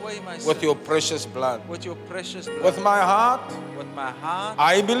Wash away my sin with your precious blood. with your precious blood. With my heart, With my heart,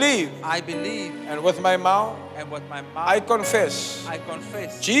 I believe. I believe, And with my mouth, and with my mouth, I confess. I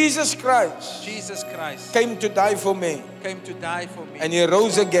confess Jesus Christ Jesus Christ came to die for me. came to die for me, And He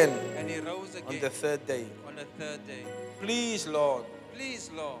rose again and He rose again on again the third day. on the third day. Please, Lord,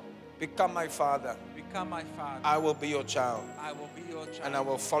 Please, Lord, become my Father. become my Father. I will be your child, I will be your child. and I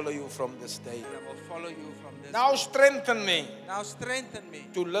will follow you from this day. And I will follow you from this Now day. strengthen me Now strengthen me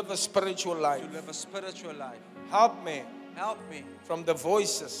to live a spiritual life. to live a spiritual life. Help me Help me from the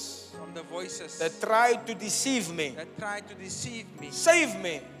voices from the voices that try to deceive me. that try to deceive me. Save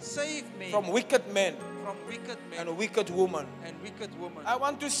me Save me from wicked men from wicked men and wicked women. and wicked women. I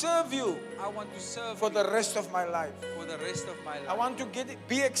want to serve you I want to serve for you the rest of my life. for the rest of my life. I want to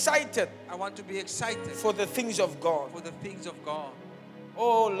be excited I want to be excited for the things of God. for the things of God.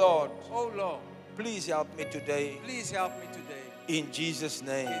 Oh Lord, Oh Lord, please help me today please help me today. in Jesus'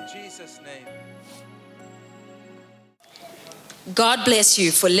 name. In Jesus' name. God bless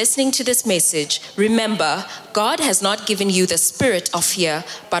you for listening to this message. Remember, God has not given you the spirit of fear,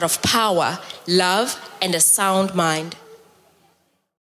 but of power, love, and a sound mind.